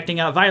Republicans acting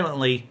out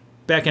violently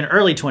back in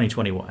early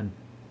 2021.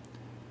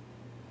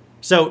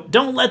 So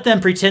don't let them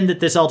pretend that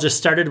this all just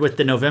started with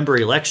the November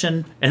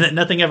election and that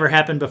nothing ever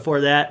happened before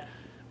that.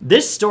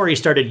 This story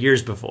started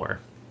years before.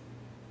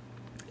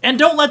 And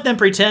don't let them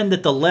pretend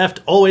that the left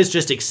always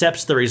just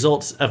accepts the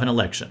results of an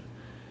election.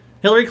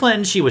 Hillary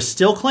Clinton, she was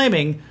still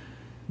claiming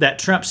that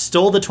Trump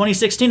stole the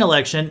 2016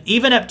 election,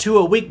 even up to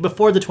a week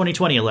before the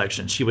 2020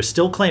 election. She was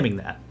still claiming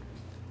that.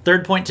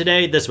 Third point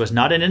today, this was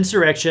not an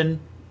insurrection.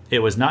 It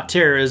was not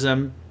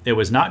terrorism. It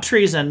was not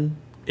treason.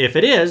 If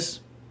it is,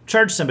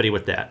 charge somebody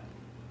with that.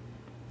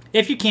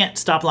 If you can't,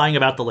 stop lying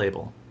about the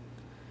label.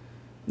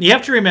 You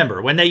have to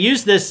remember, when they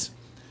use this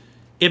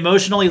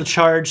emotionally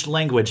charged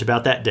language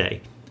about that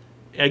day,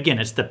 again,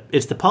 it's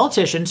the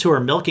politicians who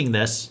are milking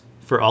this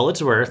for all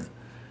it's worth.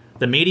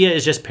 The media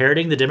is just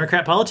parroting the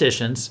Democrat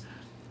politicians.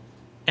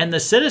 And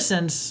the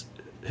citizens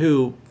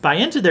who buy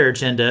into their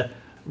agenda,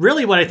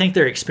 really what I think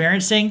they're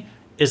experiencing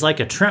is like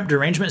a Trump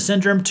derangement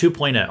syndrome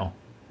 2.0.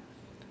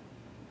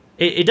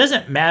 It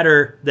doesn't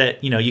matter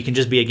that, you can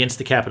just be against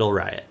the Capitol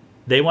riot.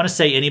 They want to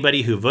say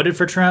anybody who voted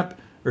for Trump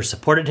or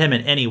supported him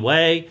in any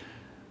way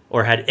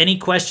or had any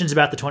questions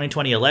about the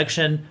 2020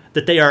 election,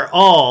 that they are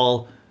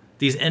all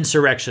these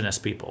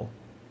insurrectionist people.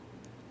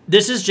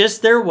 This is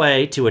just their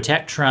way to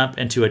attack Trump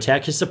and to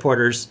attack his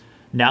supporters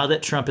now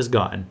that Trump is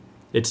gone.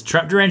 It's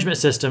Trump derangement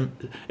system.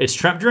 It's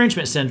Trump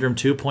derangement syndrome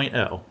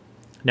 2.0.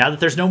 Now that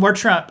there's no more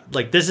Trump,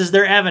 this is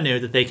their avenue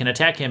that they can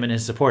attack him and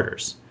his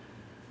supporters.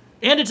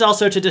 And it's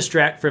also to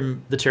distract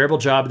from the terrible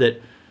job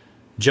that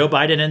Joe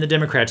Biden and the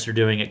Democrats are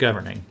doing at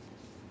governing.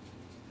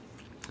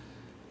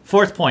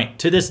 Fourth point,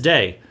 to this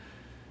day,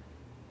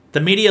 the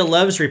media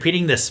loves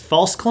repeating this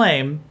false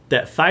claim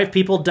that 5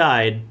 people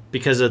died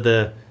because of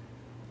the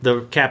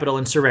Capitol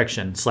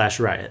insurrection /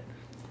 riot.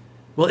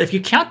 Well, if you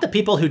count the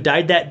people who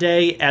died that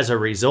day as a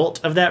result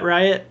of that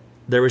riot,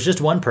 there was just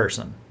one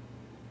person.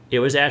 It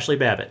was Ashley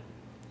Babbitt.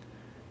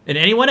 And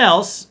anyone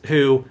else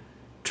who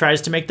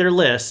tries to make their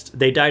list,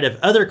 they died of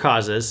other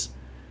causes.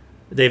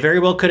 They very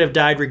well could have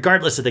died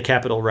regardless of the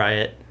Capitol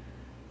riot.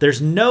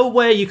 There's no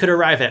way you could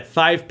arrive at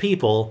 5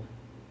 people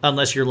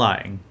unless you're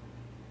lying.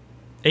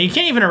 And you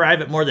can't even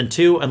arrive at more than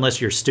 2 unless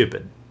you're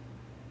stupid.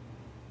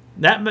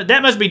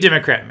 That must be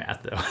Democrat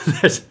math, though.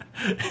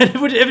 And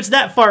if it's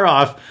that far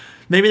off,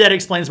 maybe that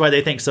explains why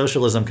they think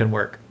socialism can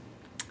work.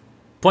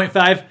 Point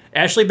 5,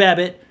 Ashley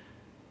Babbitt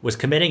was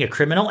committing a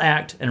criminal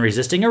act and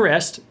resisting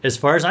arrest. As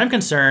far as I'm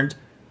concerned,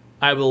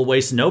 I will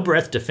waste no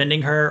breath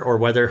defending her or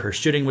whether her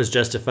shooting was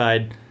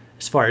justified.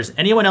 As far as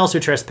anyone else who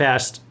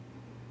trespassed,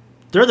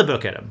 throw the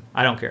book at him.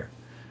 I don't care.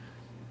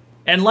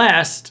 And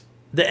last,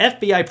 the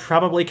FBI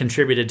probably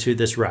contributed to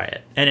this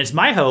riot. And it's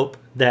my hope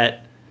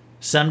that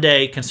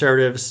someday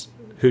conservatives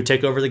who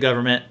take over the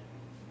government,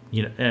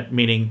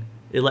 meaning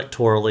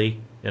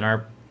electorally in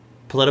our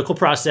political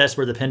process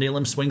where the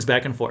pendulum swings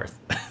back and forth,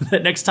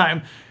 that next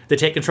time they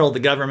take control of the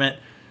government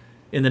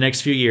in the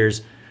next few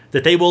years,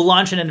 that they will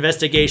launch an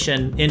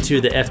investigation into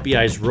the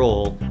FBI's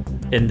role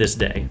in this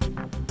day.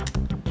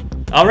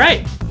 All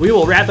right, we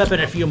will wrap up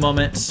in a few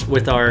moments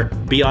with our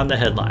Beyond the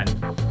Headline.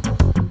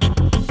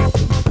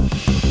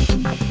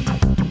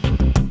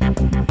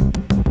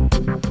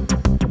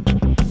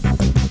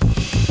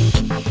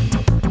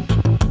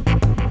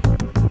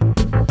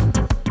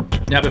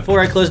 Now, before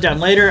I close down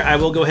later, I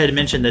will go ahead and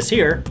mention this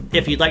here.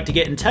 If you'd like to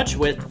get in touch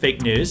with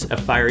Fake News, a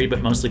fiery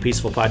but mostly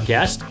peaceful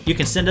podcast, you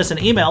can send us an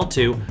email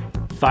to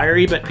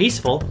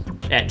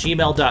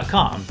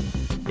fierybutpeaceful@gmail.com.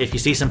 If you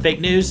see some fake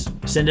news,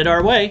 send it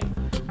our way.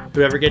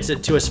 Whoever gets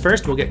it to us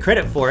first will get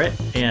credit for it.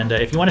 And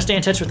if you want to stay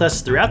in touch with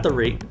us throughout the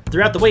week,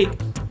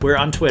 we're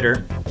on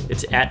Twitter.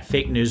 It's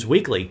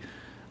 @FakeNewsWeekly.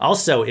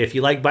 Also, if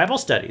you like Bible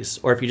studies,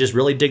 or if you just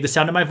really dig the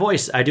sound of my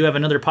voice, I do have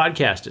another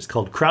podcast. It's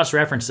called Cross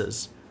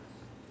References.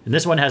 And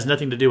this one has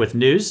nothing to do with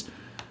news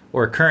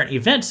or current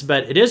events,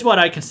 but it is what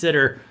I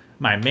consider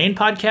my main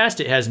podcast.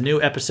 It has new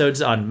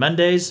episodes on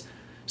Mondays.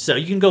 So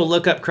you can go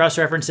look up Cross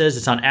References.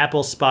 It's on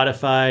Apple,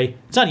 Spotify.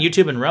 It's on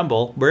YouTube and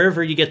Rumble.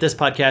 Wherever you get this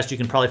podcast, you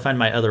can probably find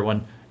my other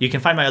one. You can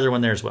find my other one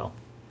there as well.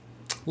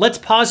 Let's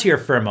pause here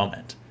for a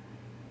moment.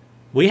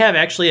 We have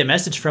actually a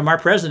message from our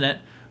president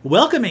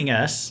welcoming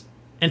us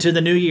into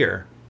the new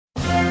year.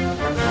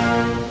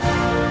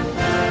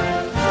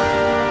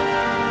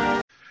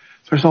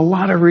 There's a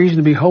lot of reason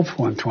to be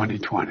hopeful in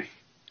 2020.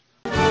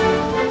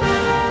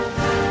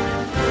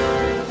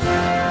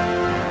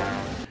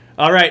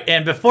 All right,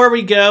 and before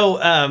we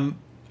go,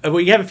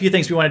 we have a few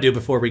things we want to do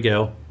before we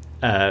go.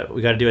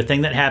 We got to do a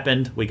thing that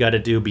happened. We got to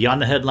do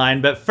Beyond the Headline.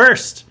 But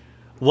first,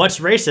 what's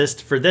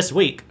racist for this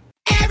week?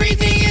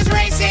 Everything is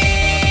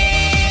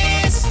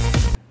racist!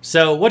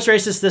 So, what's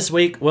racist this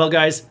week? Well,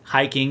 guys,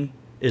 hiking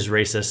is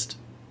racist.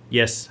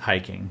 Yes,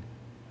 hiking.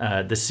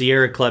 The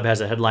Sierra Club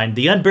has a headline,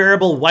 The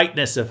Unbearable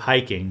Whiteness of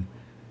Hiking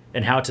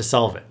and How to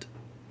Solve It.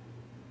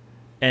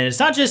 And it's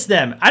not just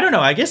them. I don't know.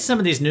 I guess some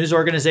of these news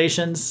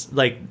organizations,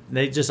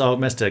 they just all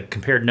must have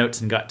compared notes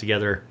and got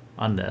together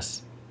on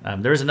this.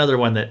 There was another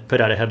one that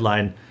put out a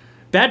headline,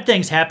 Bad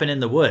Things Happen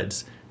in the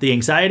Woods, The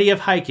Anxiety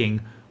of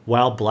Hiking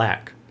While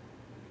Black.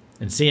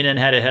 And CNN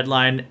had a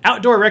headline,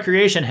 Outdoor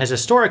recreation has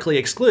historically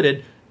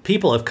excluded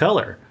people of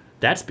color.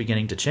 That's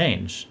beginning to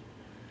change.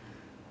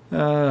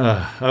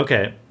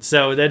 Okay,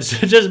 so that's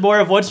just more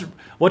of what's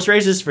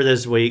racist for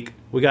this week.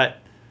 We got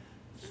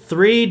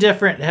 3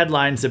 different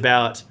headlines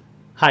about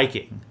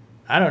hiking.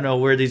 I don't know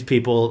where these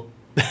people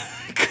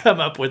come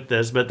up with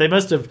this, but they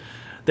must have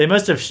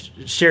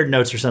shared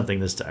notes or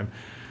something this time.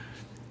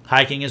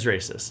 Hiking is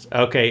racist.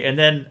 Okay, and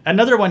then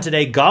another one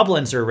today,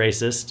 goblins are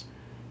racist.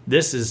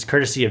 This is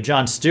courtesy of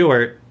Jon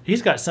Stewart.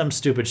 He's got some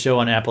stupid show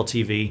on Apple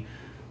TV.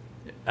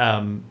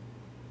 I've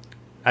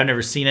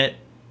never seen it.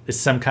 It's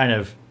some kind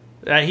of...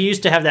 he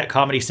used to have that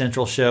Comedy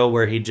Central show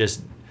where he'd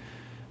just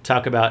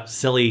talk about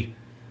silly...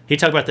 He'd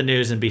talk about the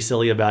news and be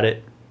silly about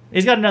it.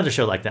 He's got another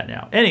show like that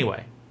now.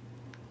 Anyway.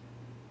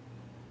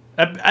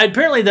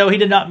 Apparently, though, he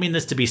did not mean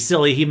this to be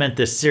silly. He meant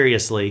this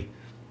seriously.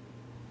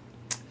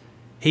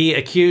 He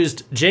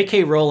accused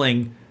J.K.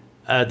 Rowling,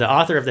 the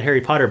author of the Harry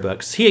Potter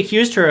books, he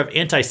accused her of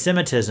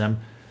anti-Semitism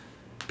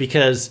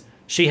because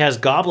she has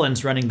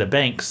goblins running the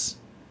banks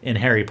in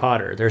Harry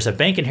Potter. There's a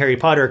bank in Harry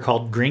Potter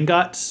called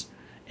Gringotts,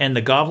 and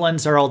the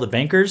goblins are all the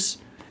bankers.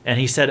 And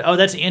he said, oh,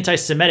 that's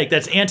anti-Semitic.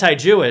 That's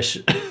anti-Jewish.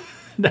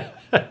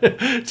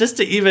 Just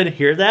to even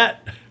hear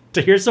that,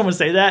 to hear someone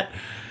say that,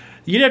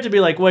 you'd have to be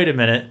like, wait a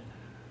minute.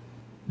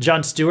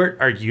 Jon Stewart,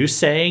 are you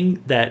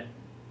saying that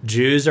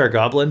Jews are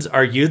goblins?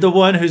 Are you the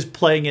one who's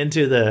playing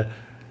into the,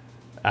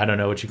 I don't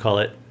know what you call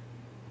it,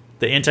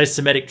 the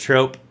anti-Semitic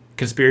trope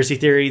conspiracy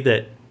theory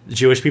that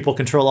Jewish people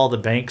control all the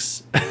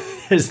banks?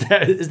 Is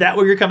that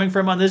where you're coming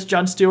from on this,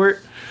 Jon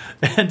Stewart?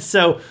 And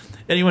so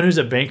anyone who's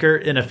a banker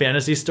in a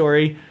fantasy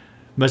story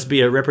must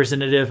be a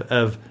representative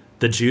of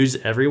the Jews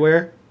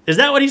everywhere. Is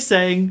that what he's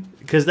saying?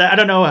 Because I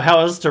don't know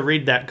how else to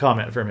read that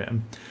comment from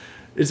him.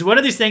 It's one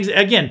of these things,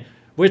 again,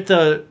 with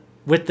the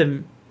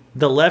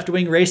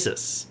left-wing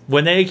racists,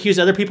 when they accuse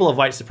other people of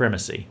white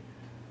supremacy.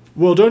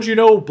 Well, don't you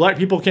know black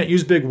people can't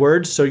use big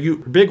words, so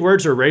big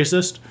words are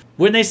racist?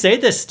 When they say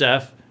this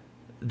stuff,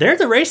 they're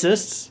the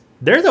racists.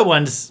 They're the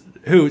ones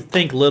who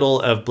think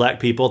little of black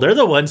people. They're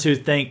the ones who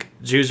think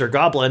Jews are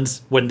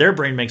goblins when their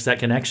brain makes that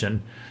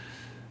connection.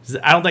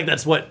 I don't think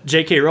that's what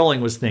J.K. Rowling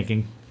was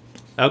thinking.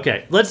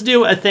 Okay, let's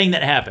do a thing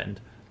that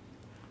happened.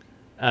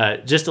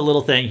 Just a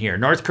little thing here.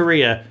 North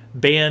Korea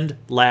banned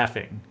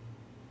laughing.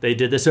 They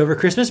did this over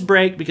Christmas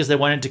break because they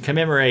wanted to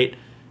commemorate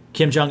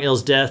Kim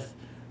Jong-il's death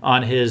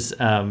on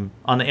the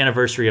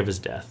anniversary of his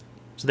death.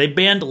 So they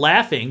banned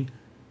laughing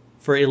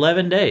for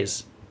 11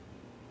 days.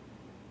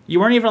 You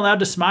weren't even allowed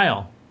to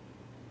smile.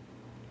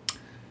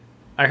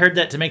 I heard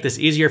that to make this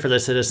easier for the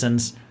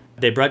citizens,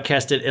 they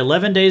broadcasted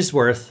 11 days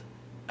worth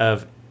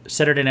of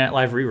Saturday Night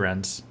Live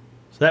reruns.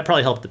 So that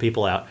probably helped the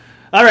people out.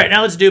 All right,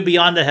 now let's do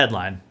Beyond the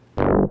Headline.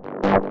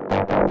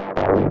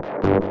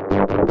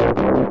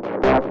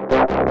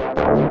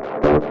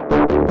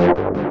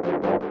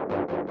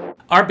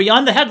 Our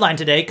Beyond the Headline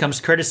today comes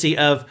courtesy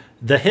of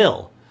The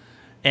Hill,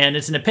 and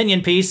it's an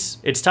opinion piece.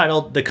 It's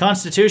titled, "The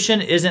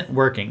Constitution Isn't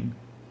Working."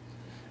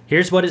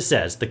 Here's what it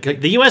says.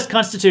 The U.S.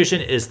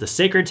 Constitution is the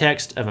sacred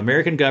text of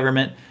American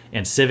government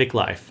and civic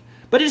life.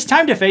 But it's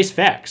time to face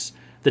facts.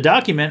 The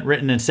document,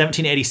 written in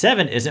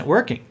 1787, isn't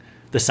working.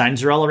 The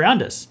signs are all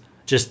around us.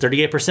 Just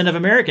 38% of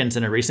Americans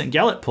in a recent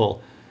Gallup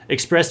poll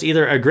expressed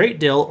either a great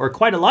deal or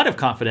quite a lot of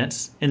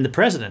confidence in the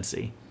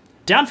presidency,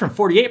 down from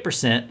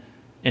 48%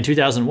 in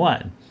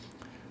 2001.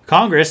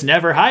 Congress,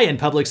 never high in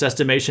public's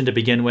estimation to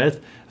begin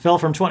with, fell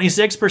from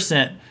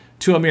 26%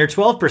 to a mere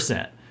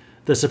 12%.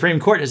 The Supreme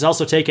Court has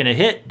also taken a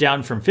hit,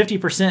 down from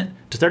 50%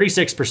 to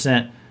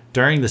 36%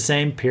 during the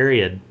same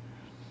period.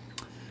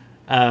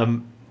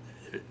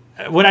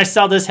 When I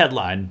saw this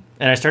headline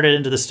and I started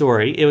into the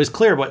story, it was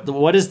clear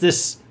what is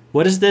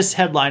this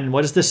headline and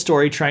what is this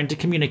story trying to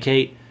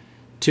communicate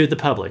to the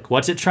public?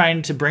 What's it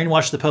trying to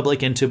brainwash the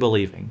public into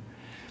believing?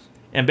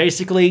 And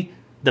basically,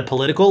 the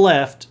political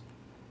left,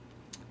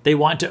 they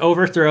want to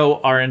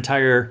overthrow our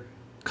entire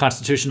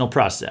constitutional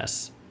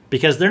process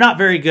because they're not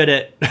very good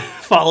at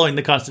following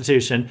the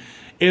Constitution.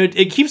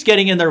 It keeps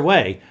getting in their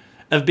way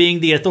of being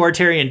the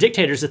authoritarian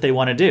dictators that they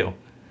want to do.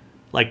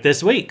 Like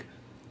this week,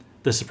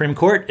 the Supreme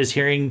Court is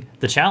hearing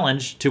the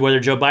challenge to whether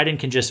Joe Biden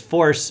can just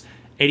force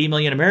 80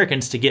 million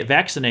Americans to get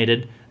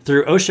vaccinated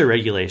through OSHA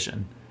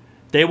regulation.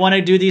 They want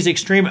to do these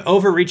extreme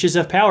overreaches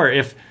of power.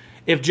 If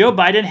Joe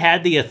Biden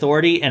had the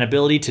authority and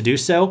ability to do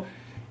so,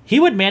 he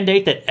would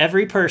mandate that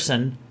every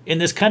person in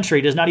this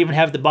country does not even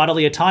have the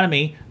bodily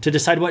autonomy to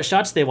decide what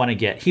shots they want to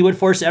get. He would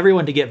force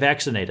everyone to get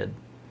vaccinated.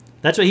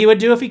 That's what he would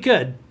do if he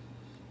could.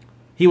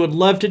 He would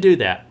love to do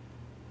that.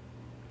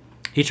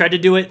 He tried to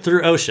do it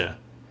through OSHA.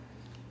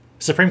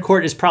 Supreme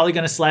Court is probably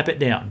going to slap it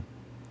down.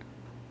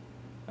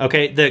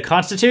 Okay, the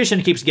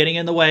Constitution keeps getting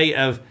in the way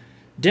of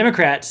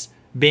Democrats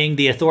being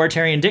the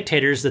authoritarian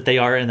dictators that they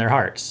are in their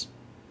hearts.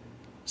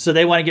 So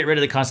they want to get rid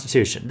of the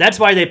Constitution. That's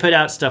why they put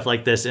out stuff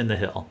like this in The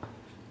Hill.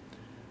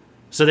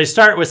 So they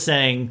start with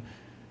saying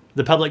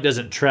the public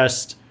doesn't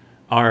trust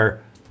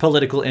our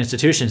political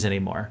institutions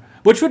anymore.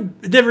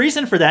 The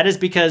reason for that is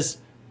because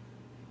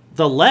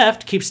the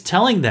left keeps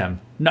telling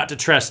them not to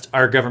trust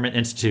our government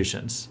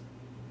institutions.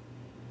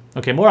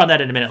 Okay, more on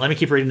that in a minute. Let me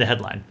keep reading the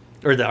headline,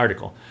 or the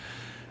article.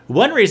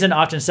 One reason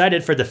often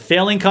cited for the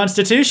failing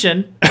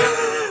Constitution,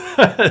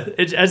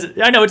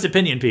 I know it's an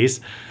opinion piece,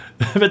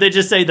 but they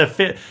just say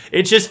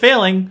it's just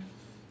failing.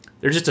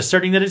 They're just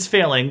asserting that it's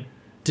failing.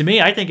 To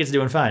me, I think it's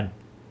doing fine.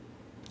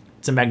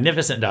 It's a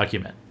magnificent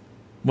document.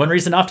 One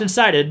reason often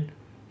cited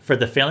for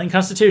the failing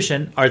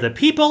Constitution are the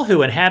people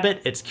who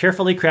inhabit its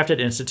carefully crafted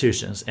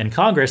institutions. In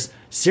Congress,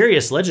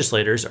 serious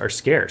legislators are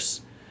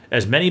scarce,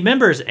 as many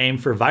members aim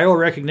for viral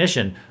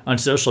recognition on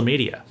social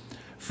media.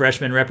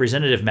 Freshman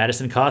Representative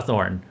Madison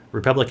Cawthorn,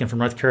 Republican from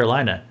North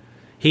Carolina,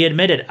 he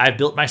admitted, "I've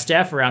built my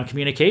staff around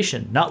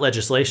communication, not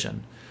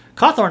legislation."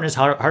 Cawthorn is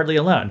hardly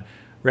alone.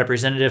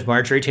 Representative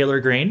Marjorie Taylor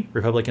Greene,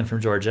 Republican from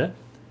Georgia,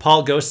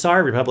 Paul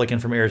Gosar, Republican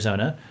from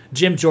Arizona,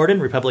 Jim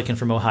Jordan, Republican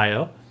from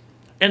Ohio,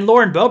 and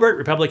Lauren Boebert,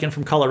 Republican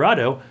from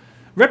Colorado,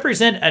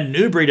 represent a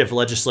new breed of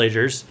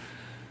legislators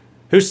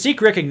who seek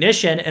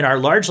recognition and are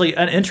largely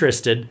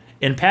uninterested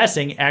in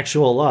passing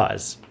actual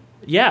laws.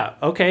 Yeah,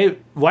 okay,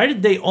 why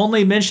did they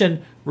only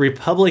mention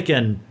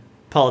Republican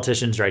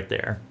politicians right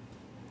there?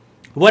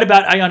 What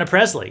about Ayanna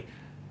Pressley?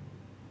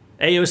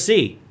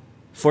 AOC,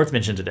 fourth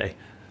mention today.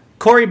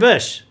 Cori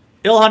Bush,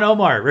 Ilhan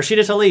Omar, Rashida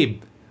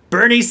Tlaib,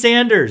 Bernie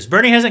Sanders.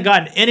 Bernie hasn't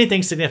gotten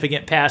anything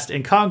significant passed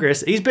in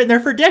Congress. He's been there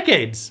for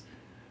decades.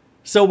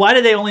 So why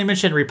do they only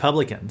mention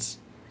Republicans?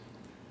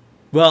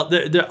 Well,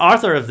 the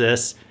author of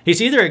this,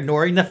 he's either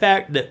ignoring the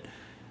fact that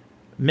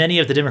many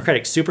of the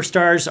Democratic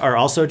superstars are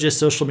also just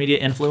social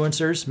media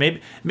influencers.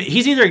 Maybe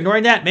he's either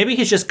ignoring that. Maybe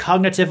he's just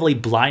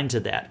cognitively blind to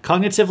that.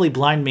 Cognitively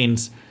blind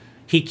means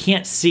he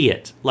can't see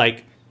it.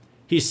 Like,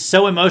 he's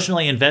so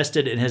emotionally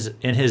invested in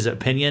his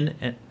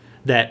opinion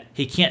that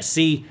he can't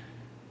see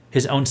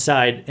his own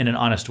side in an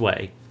honest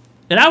way.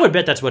 And I would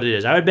bet that's what it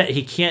is. I would bet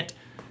he can't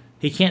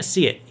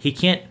see it. He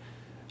can't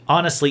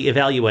honestly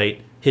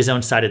evaluate his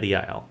own side of the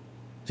aisle.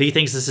 So he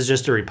thinks this is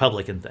just a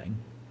Republican thing.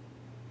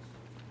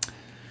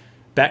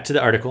 Back to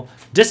the article.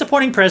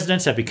 Disappointing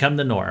presidents have become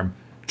the norm.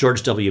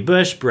 George W.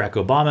 Bush, Barack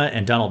Obama,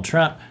 and Donald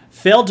Trump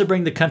failed to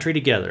bring the country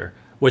together,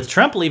 with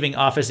Trump leaving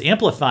office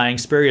amplifying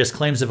spurious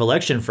claims of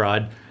election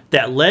fraud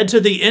that led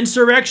to the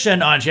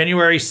insurrection on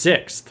January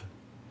 6th.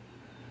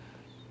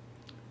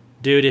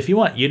 Dude, if you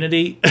want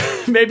unity,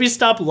 maybe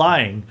stop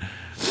lying.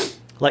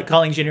 Like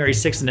calling January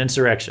 6th an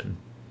insurrection.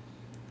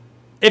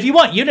 if you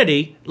want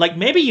unity, like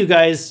maybe you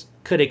guys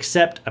could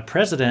accept a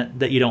president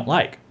that you don't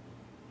like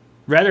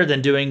rather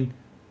than doing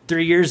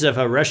 3 years of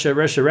a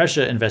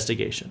Russia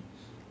investigation.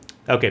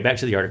 Okay, back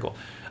to the article.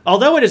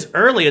 Although it is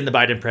early in the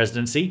Biden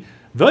presidency,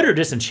 voter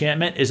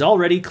disenchantment is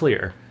already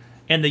clear,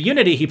 and the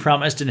unity he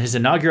promised in his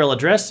inaugural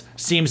address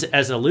seems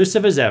as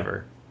elusive as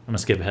ever. I'm going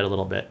to skip ahead a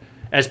little bit.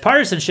 As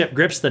partisanship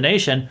grips the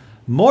nation,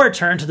 more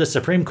turn to the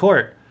Supreme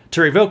Court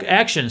to revoke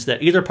actions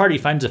that either party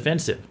finds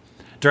offensive.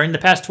 During the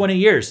past 20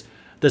 years,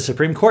 the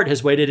Supreme Court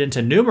has waded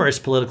into numerous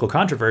political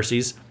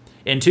controversies.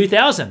 In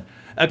 2000,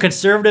 a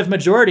conservative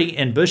majority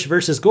in Bush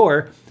versus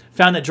Gore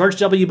found that George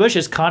W.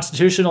 Bush's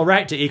constitutional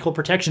right to equal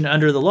protection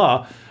under the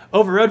law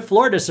overrode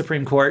Florida's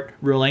Supreme Court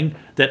ruling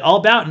that all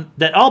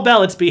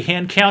ballots be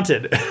hand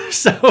counted.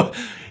 So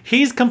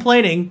he's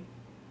complaining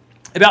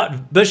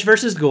about Bush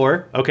versus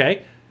Gore,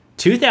 okay,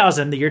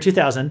 2000, the year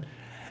 2000,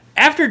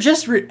 after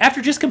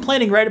just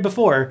complaining right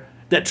before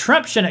that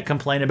Trump shouldn't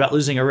complain about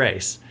losing a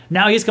race.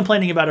 Now he's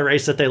complaining about a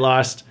race that they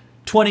lost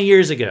 20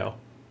 years ago.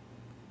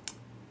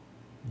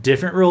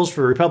 Different rules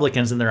for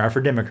Republicans than there are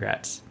for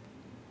Democrats.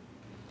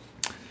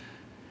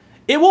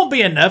 It won't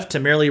be enough to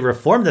merely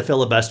reform the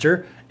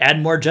filibuster,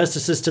 add more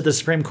justices to the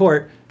Supreme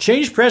Court,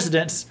 change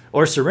presidents,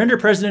 or surrender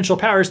presidential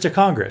powers to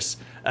Congress.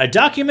 A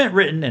document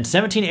written in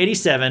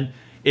 1787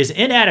 is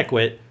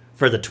inadequate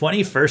for the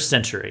 21st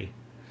century.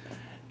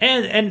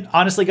 And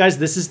honestly, guys,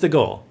 this is the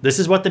goal. This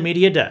is what the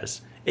media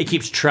does. It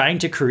keeps trying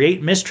to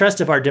create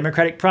mistrust of our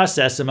democratic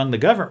process among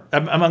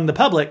the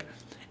public,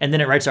 and then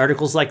it writes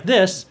articles like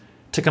this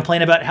to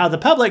complain about how the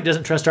public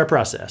doesn't trust our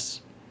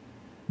process.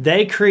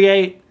 They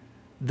create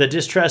the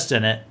distrust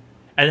in it,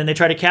 and then they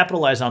try to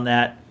capitalize on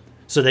that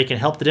so they can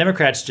help the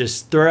Democrats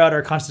just throw out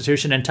our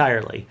Constitution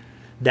entirely.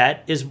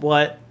 That is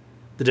what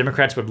the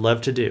Democrats would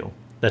love to do.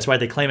 That's why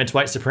they claim it's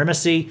white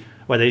supremacy,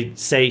 why they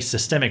say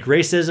systemic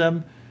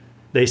racism.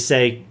 They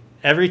say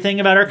everything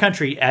about our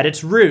country at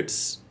its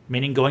roots,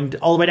 meaning going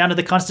all the way down to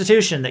the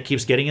Constitution that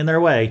keeps getting in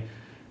their way.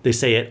 They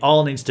say it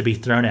all needs to be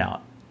thrown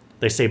out.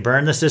 They say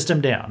burn the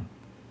system down.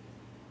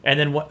 And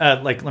then,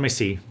 let me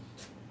see.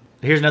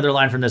 Here's another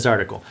line from this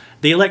article.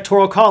 The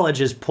Electoral College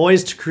is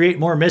poised to create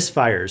more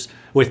misfires,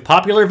 with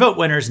popular vote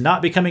winners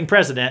not becoming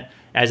president,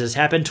 as has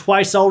happened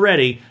twice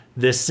already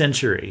this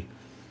century.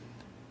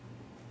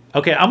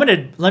 Okay,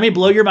 let me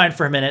blow your mind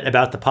for a minute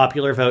about the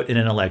popular vote in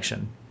an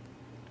election.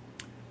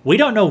 We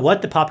don't know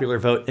what the popular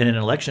vote in an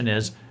election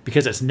is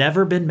because it's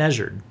never been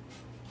measured.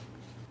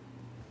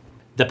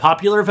 The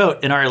popular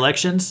vote in our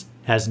elections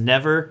has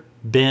never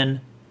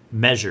been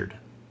measured.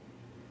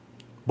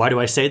 Why do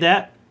I say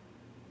that?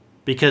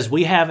 Because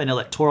we have an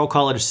electoral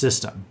college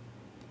system.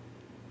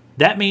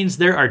 That means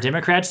there are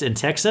Democrats in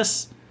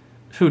Texas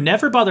who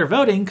never bother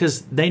voting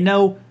because they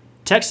know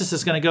Texas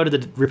is going to go to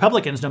the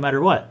Republicans no matter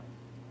what.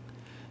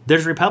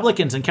 There's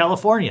Republicans in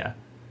California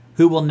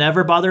who will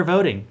never bother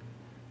voting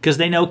because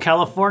they know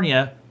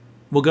California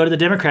will go to the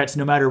Democrats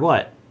no matter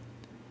what.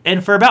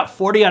 And for about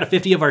 40 out of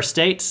 50 of our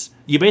states,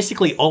 you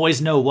basically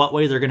always know what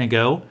way they're going to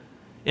go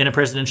in a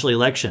presidential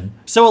election.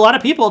 So a lot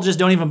of people just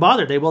don't even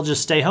bother. They will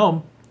just stay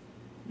home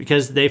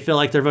because they feel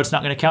like their vote's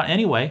not going to count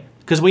anyway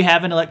because we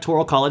have an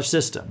electoral college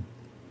system.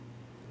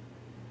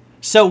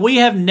 So we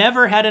have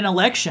never had an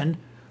election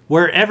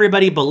where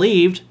everybody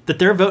believed that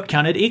their vote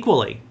counted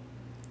equally.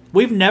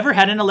 We've never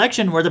had an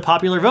election where the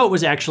popular vote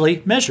was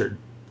actually measured.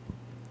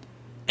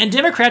 And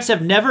Democrats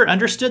have never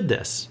understood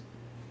this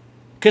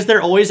because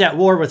they're always at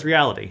war with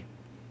reality.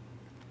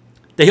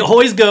 They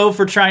always go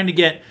for trying to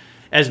get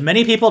as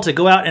many people to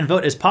go out and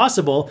vote as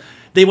possible.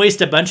 They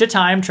waste a bunch of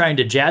time trying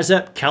to jazz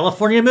up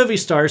California movie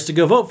stars to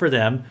go vote for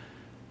them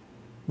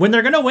when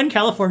they're going to win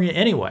California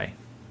anyway.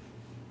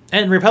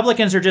 And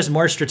Republicans are just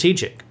more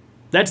strategic.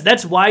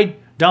 That's why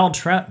Donald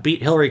Trump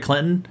beat Hillary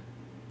Clinton,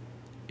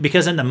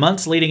 because in the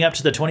months leading up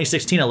to the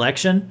 2016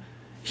 election,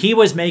 he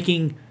was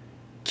making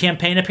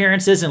campaign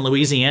appearances in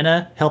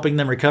Louisiana, helping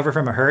them recover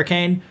from a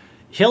hurricane.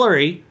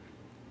 Hillary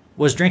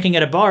was drinking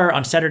at a bar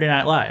on Saturday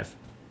Night Live.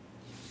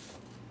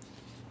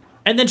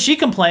 And then she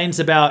complains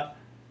about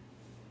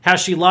how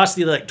she lost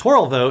the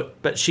electoral vote,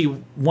 but she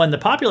won the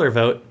popular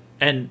vote,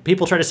 and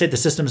people try to say the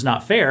system's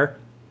not fair.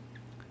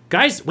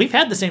 Guys, we've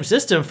had the same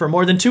system for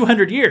more than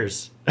 200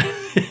 years.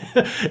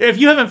 If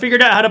you haven't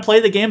figured out how to play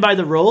the game by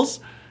the rules,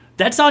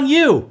 that's on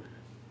you.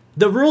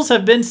 The rules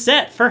have been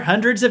set for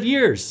hundreds of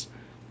years.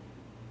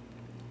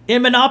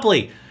 In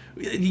Monopoly,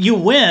 you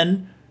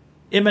win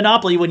in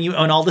Monopoly when you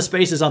own all the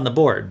spaces on the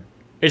board.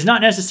 It's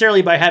not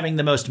necessarily by having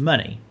the most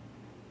money.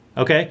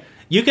 Okay?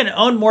 You can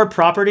own more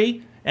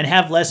property and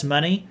have less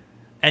money,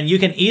 and you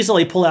can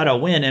easily pull out a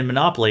win in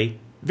Monopoly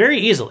very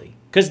easily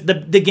because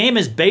the game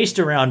is based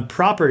around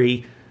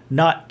property,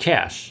 not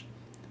cash.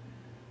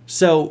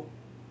 So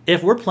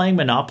if we're playing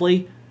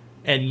Monopoly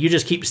and you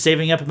just keep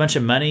saving up a bunch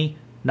of money,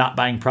 not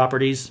buying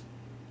properties,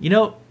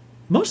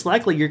 most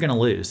likely you're going to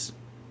lose.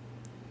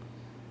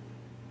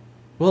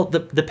 Well,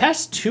 the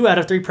past 2 out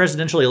of 3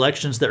 presidential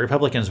elections that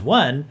Republicans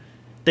won,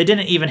 they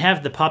didn't even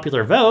have the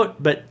popular vote,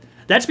 but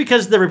that's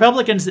because the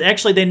Republicans,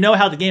 actually, they know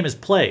how the game is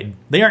played.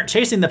 They aren't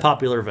chasing the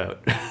popular vote.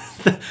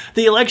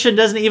 The election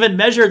doesn't even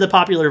measure the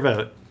popular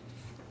vote.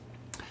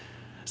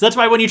 So that's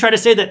why when you try to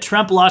say that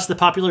Trump lost the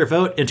popular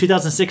vote in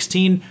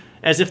 2016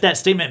 as if that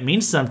statement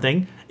means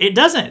something, it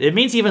doesn't. It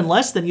means even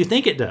less than you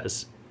think it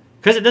does.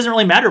 Because it doesn't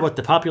really matter what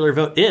the popular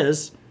vote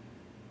is.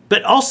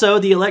 But also,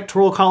 the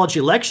Electoral College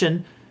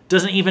election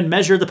doesn't even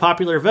measure the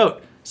popular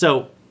vote.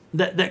 So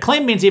that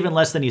claim means even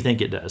less than you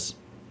think it does.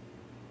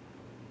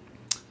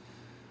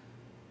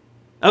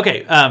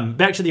 Okay,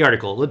 back to the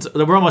article.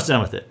 We're almost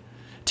done with it.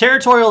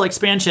 Territorial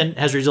expansion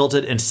has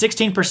resulted in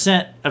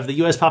 16% of the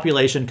U.S.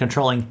 population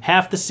controlling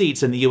half the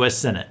seats in the U.S.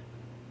 Senate.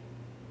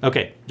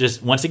 Okay,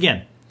 just once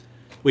again,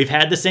 we've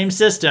had the same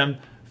system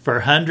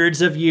for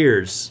hundreds of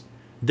years.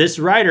 This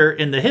writer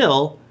in The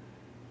Hill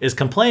is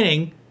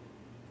complaining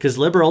because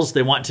liberals,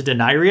 they want to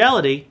deny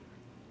reality,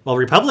 while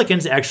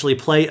Republicans actually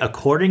play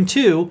according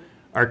to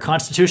our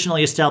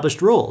constitutionally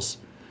established rules.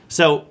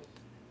 So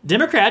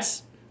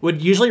Democrats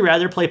would usually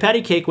rather play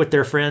patty cake with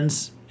their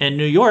friends in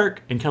New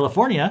York and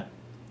California,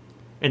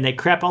 and they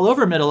crap all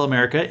over middle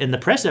America in the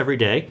press every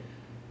day,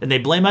 and they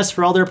blame us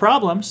for all their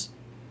problems.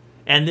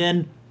 And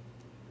then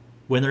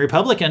when the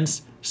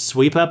Republicans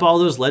sweep up all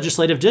those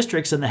legislative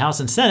districts in the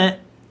House and Senate,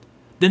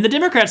 then the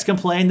Democrats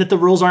complain that the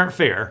rules aren't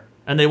fair,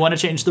 and they want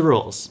to change the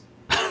rules.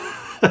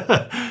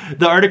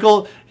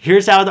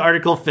 Here's how the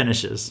article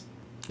finishes.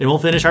 And we'll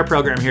finish our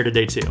program here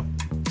today too.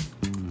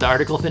 The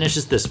article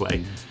finishes this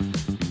way.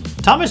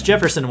 Thomas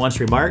Jefferson once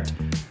remarked,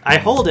 "I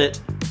hold it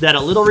that a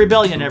little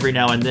rebellion every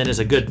now and then is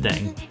a good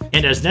thing,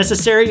 and as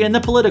necessary in the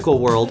political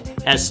world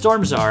as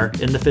storms are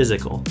in the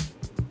physical."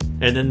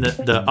 And then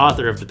the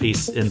author of the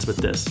piece ends with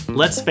this.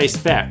 "Let's face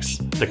facts.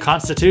 The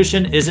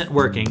Constitution isn't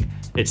working.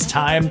 It's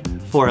time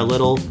for a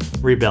little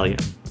rebellion."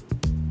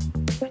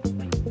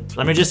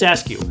 Let me just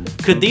ask you,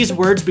 could these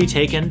words be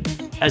taken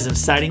as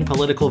inciting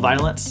political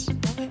violence?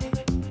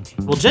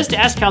 Well, just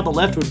ask how the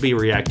left would be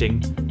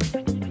reacting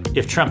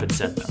if Trump had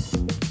said them.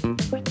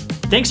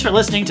 Thanks for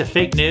listening to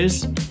Fake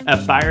News, a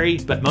fiery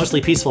but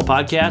mostly peaceful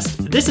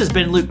podcast. This has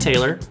been Luke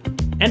Taylor.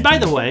 And by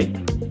the way,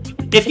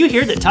 if you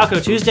hear that Taco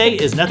Tuesday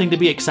is nothing to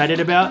be excited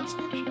about,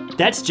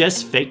 that's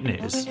just fake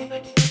news.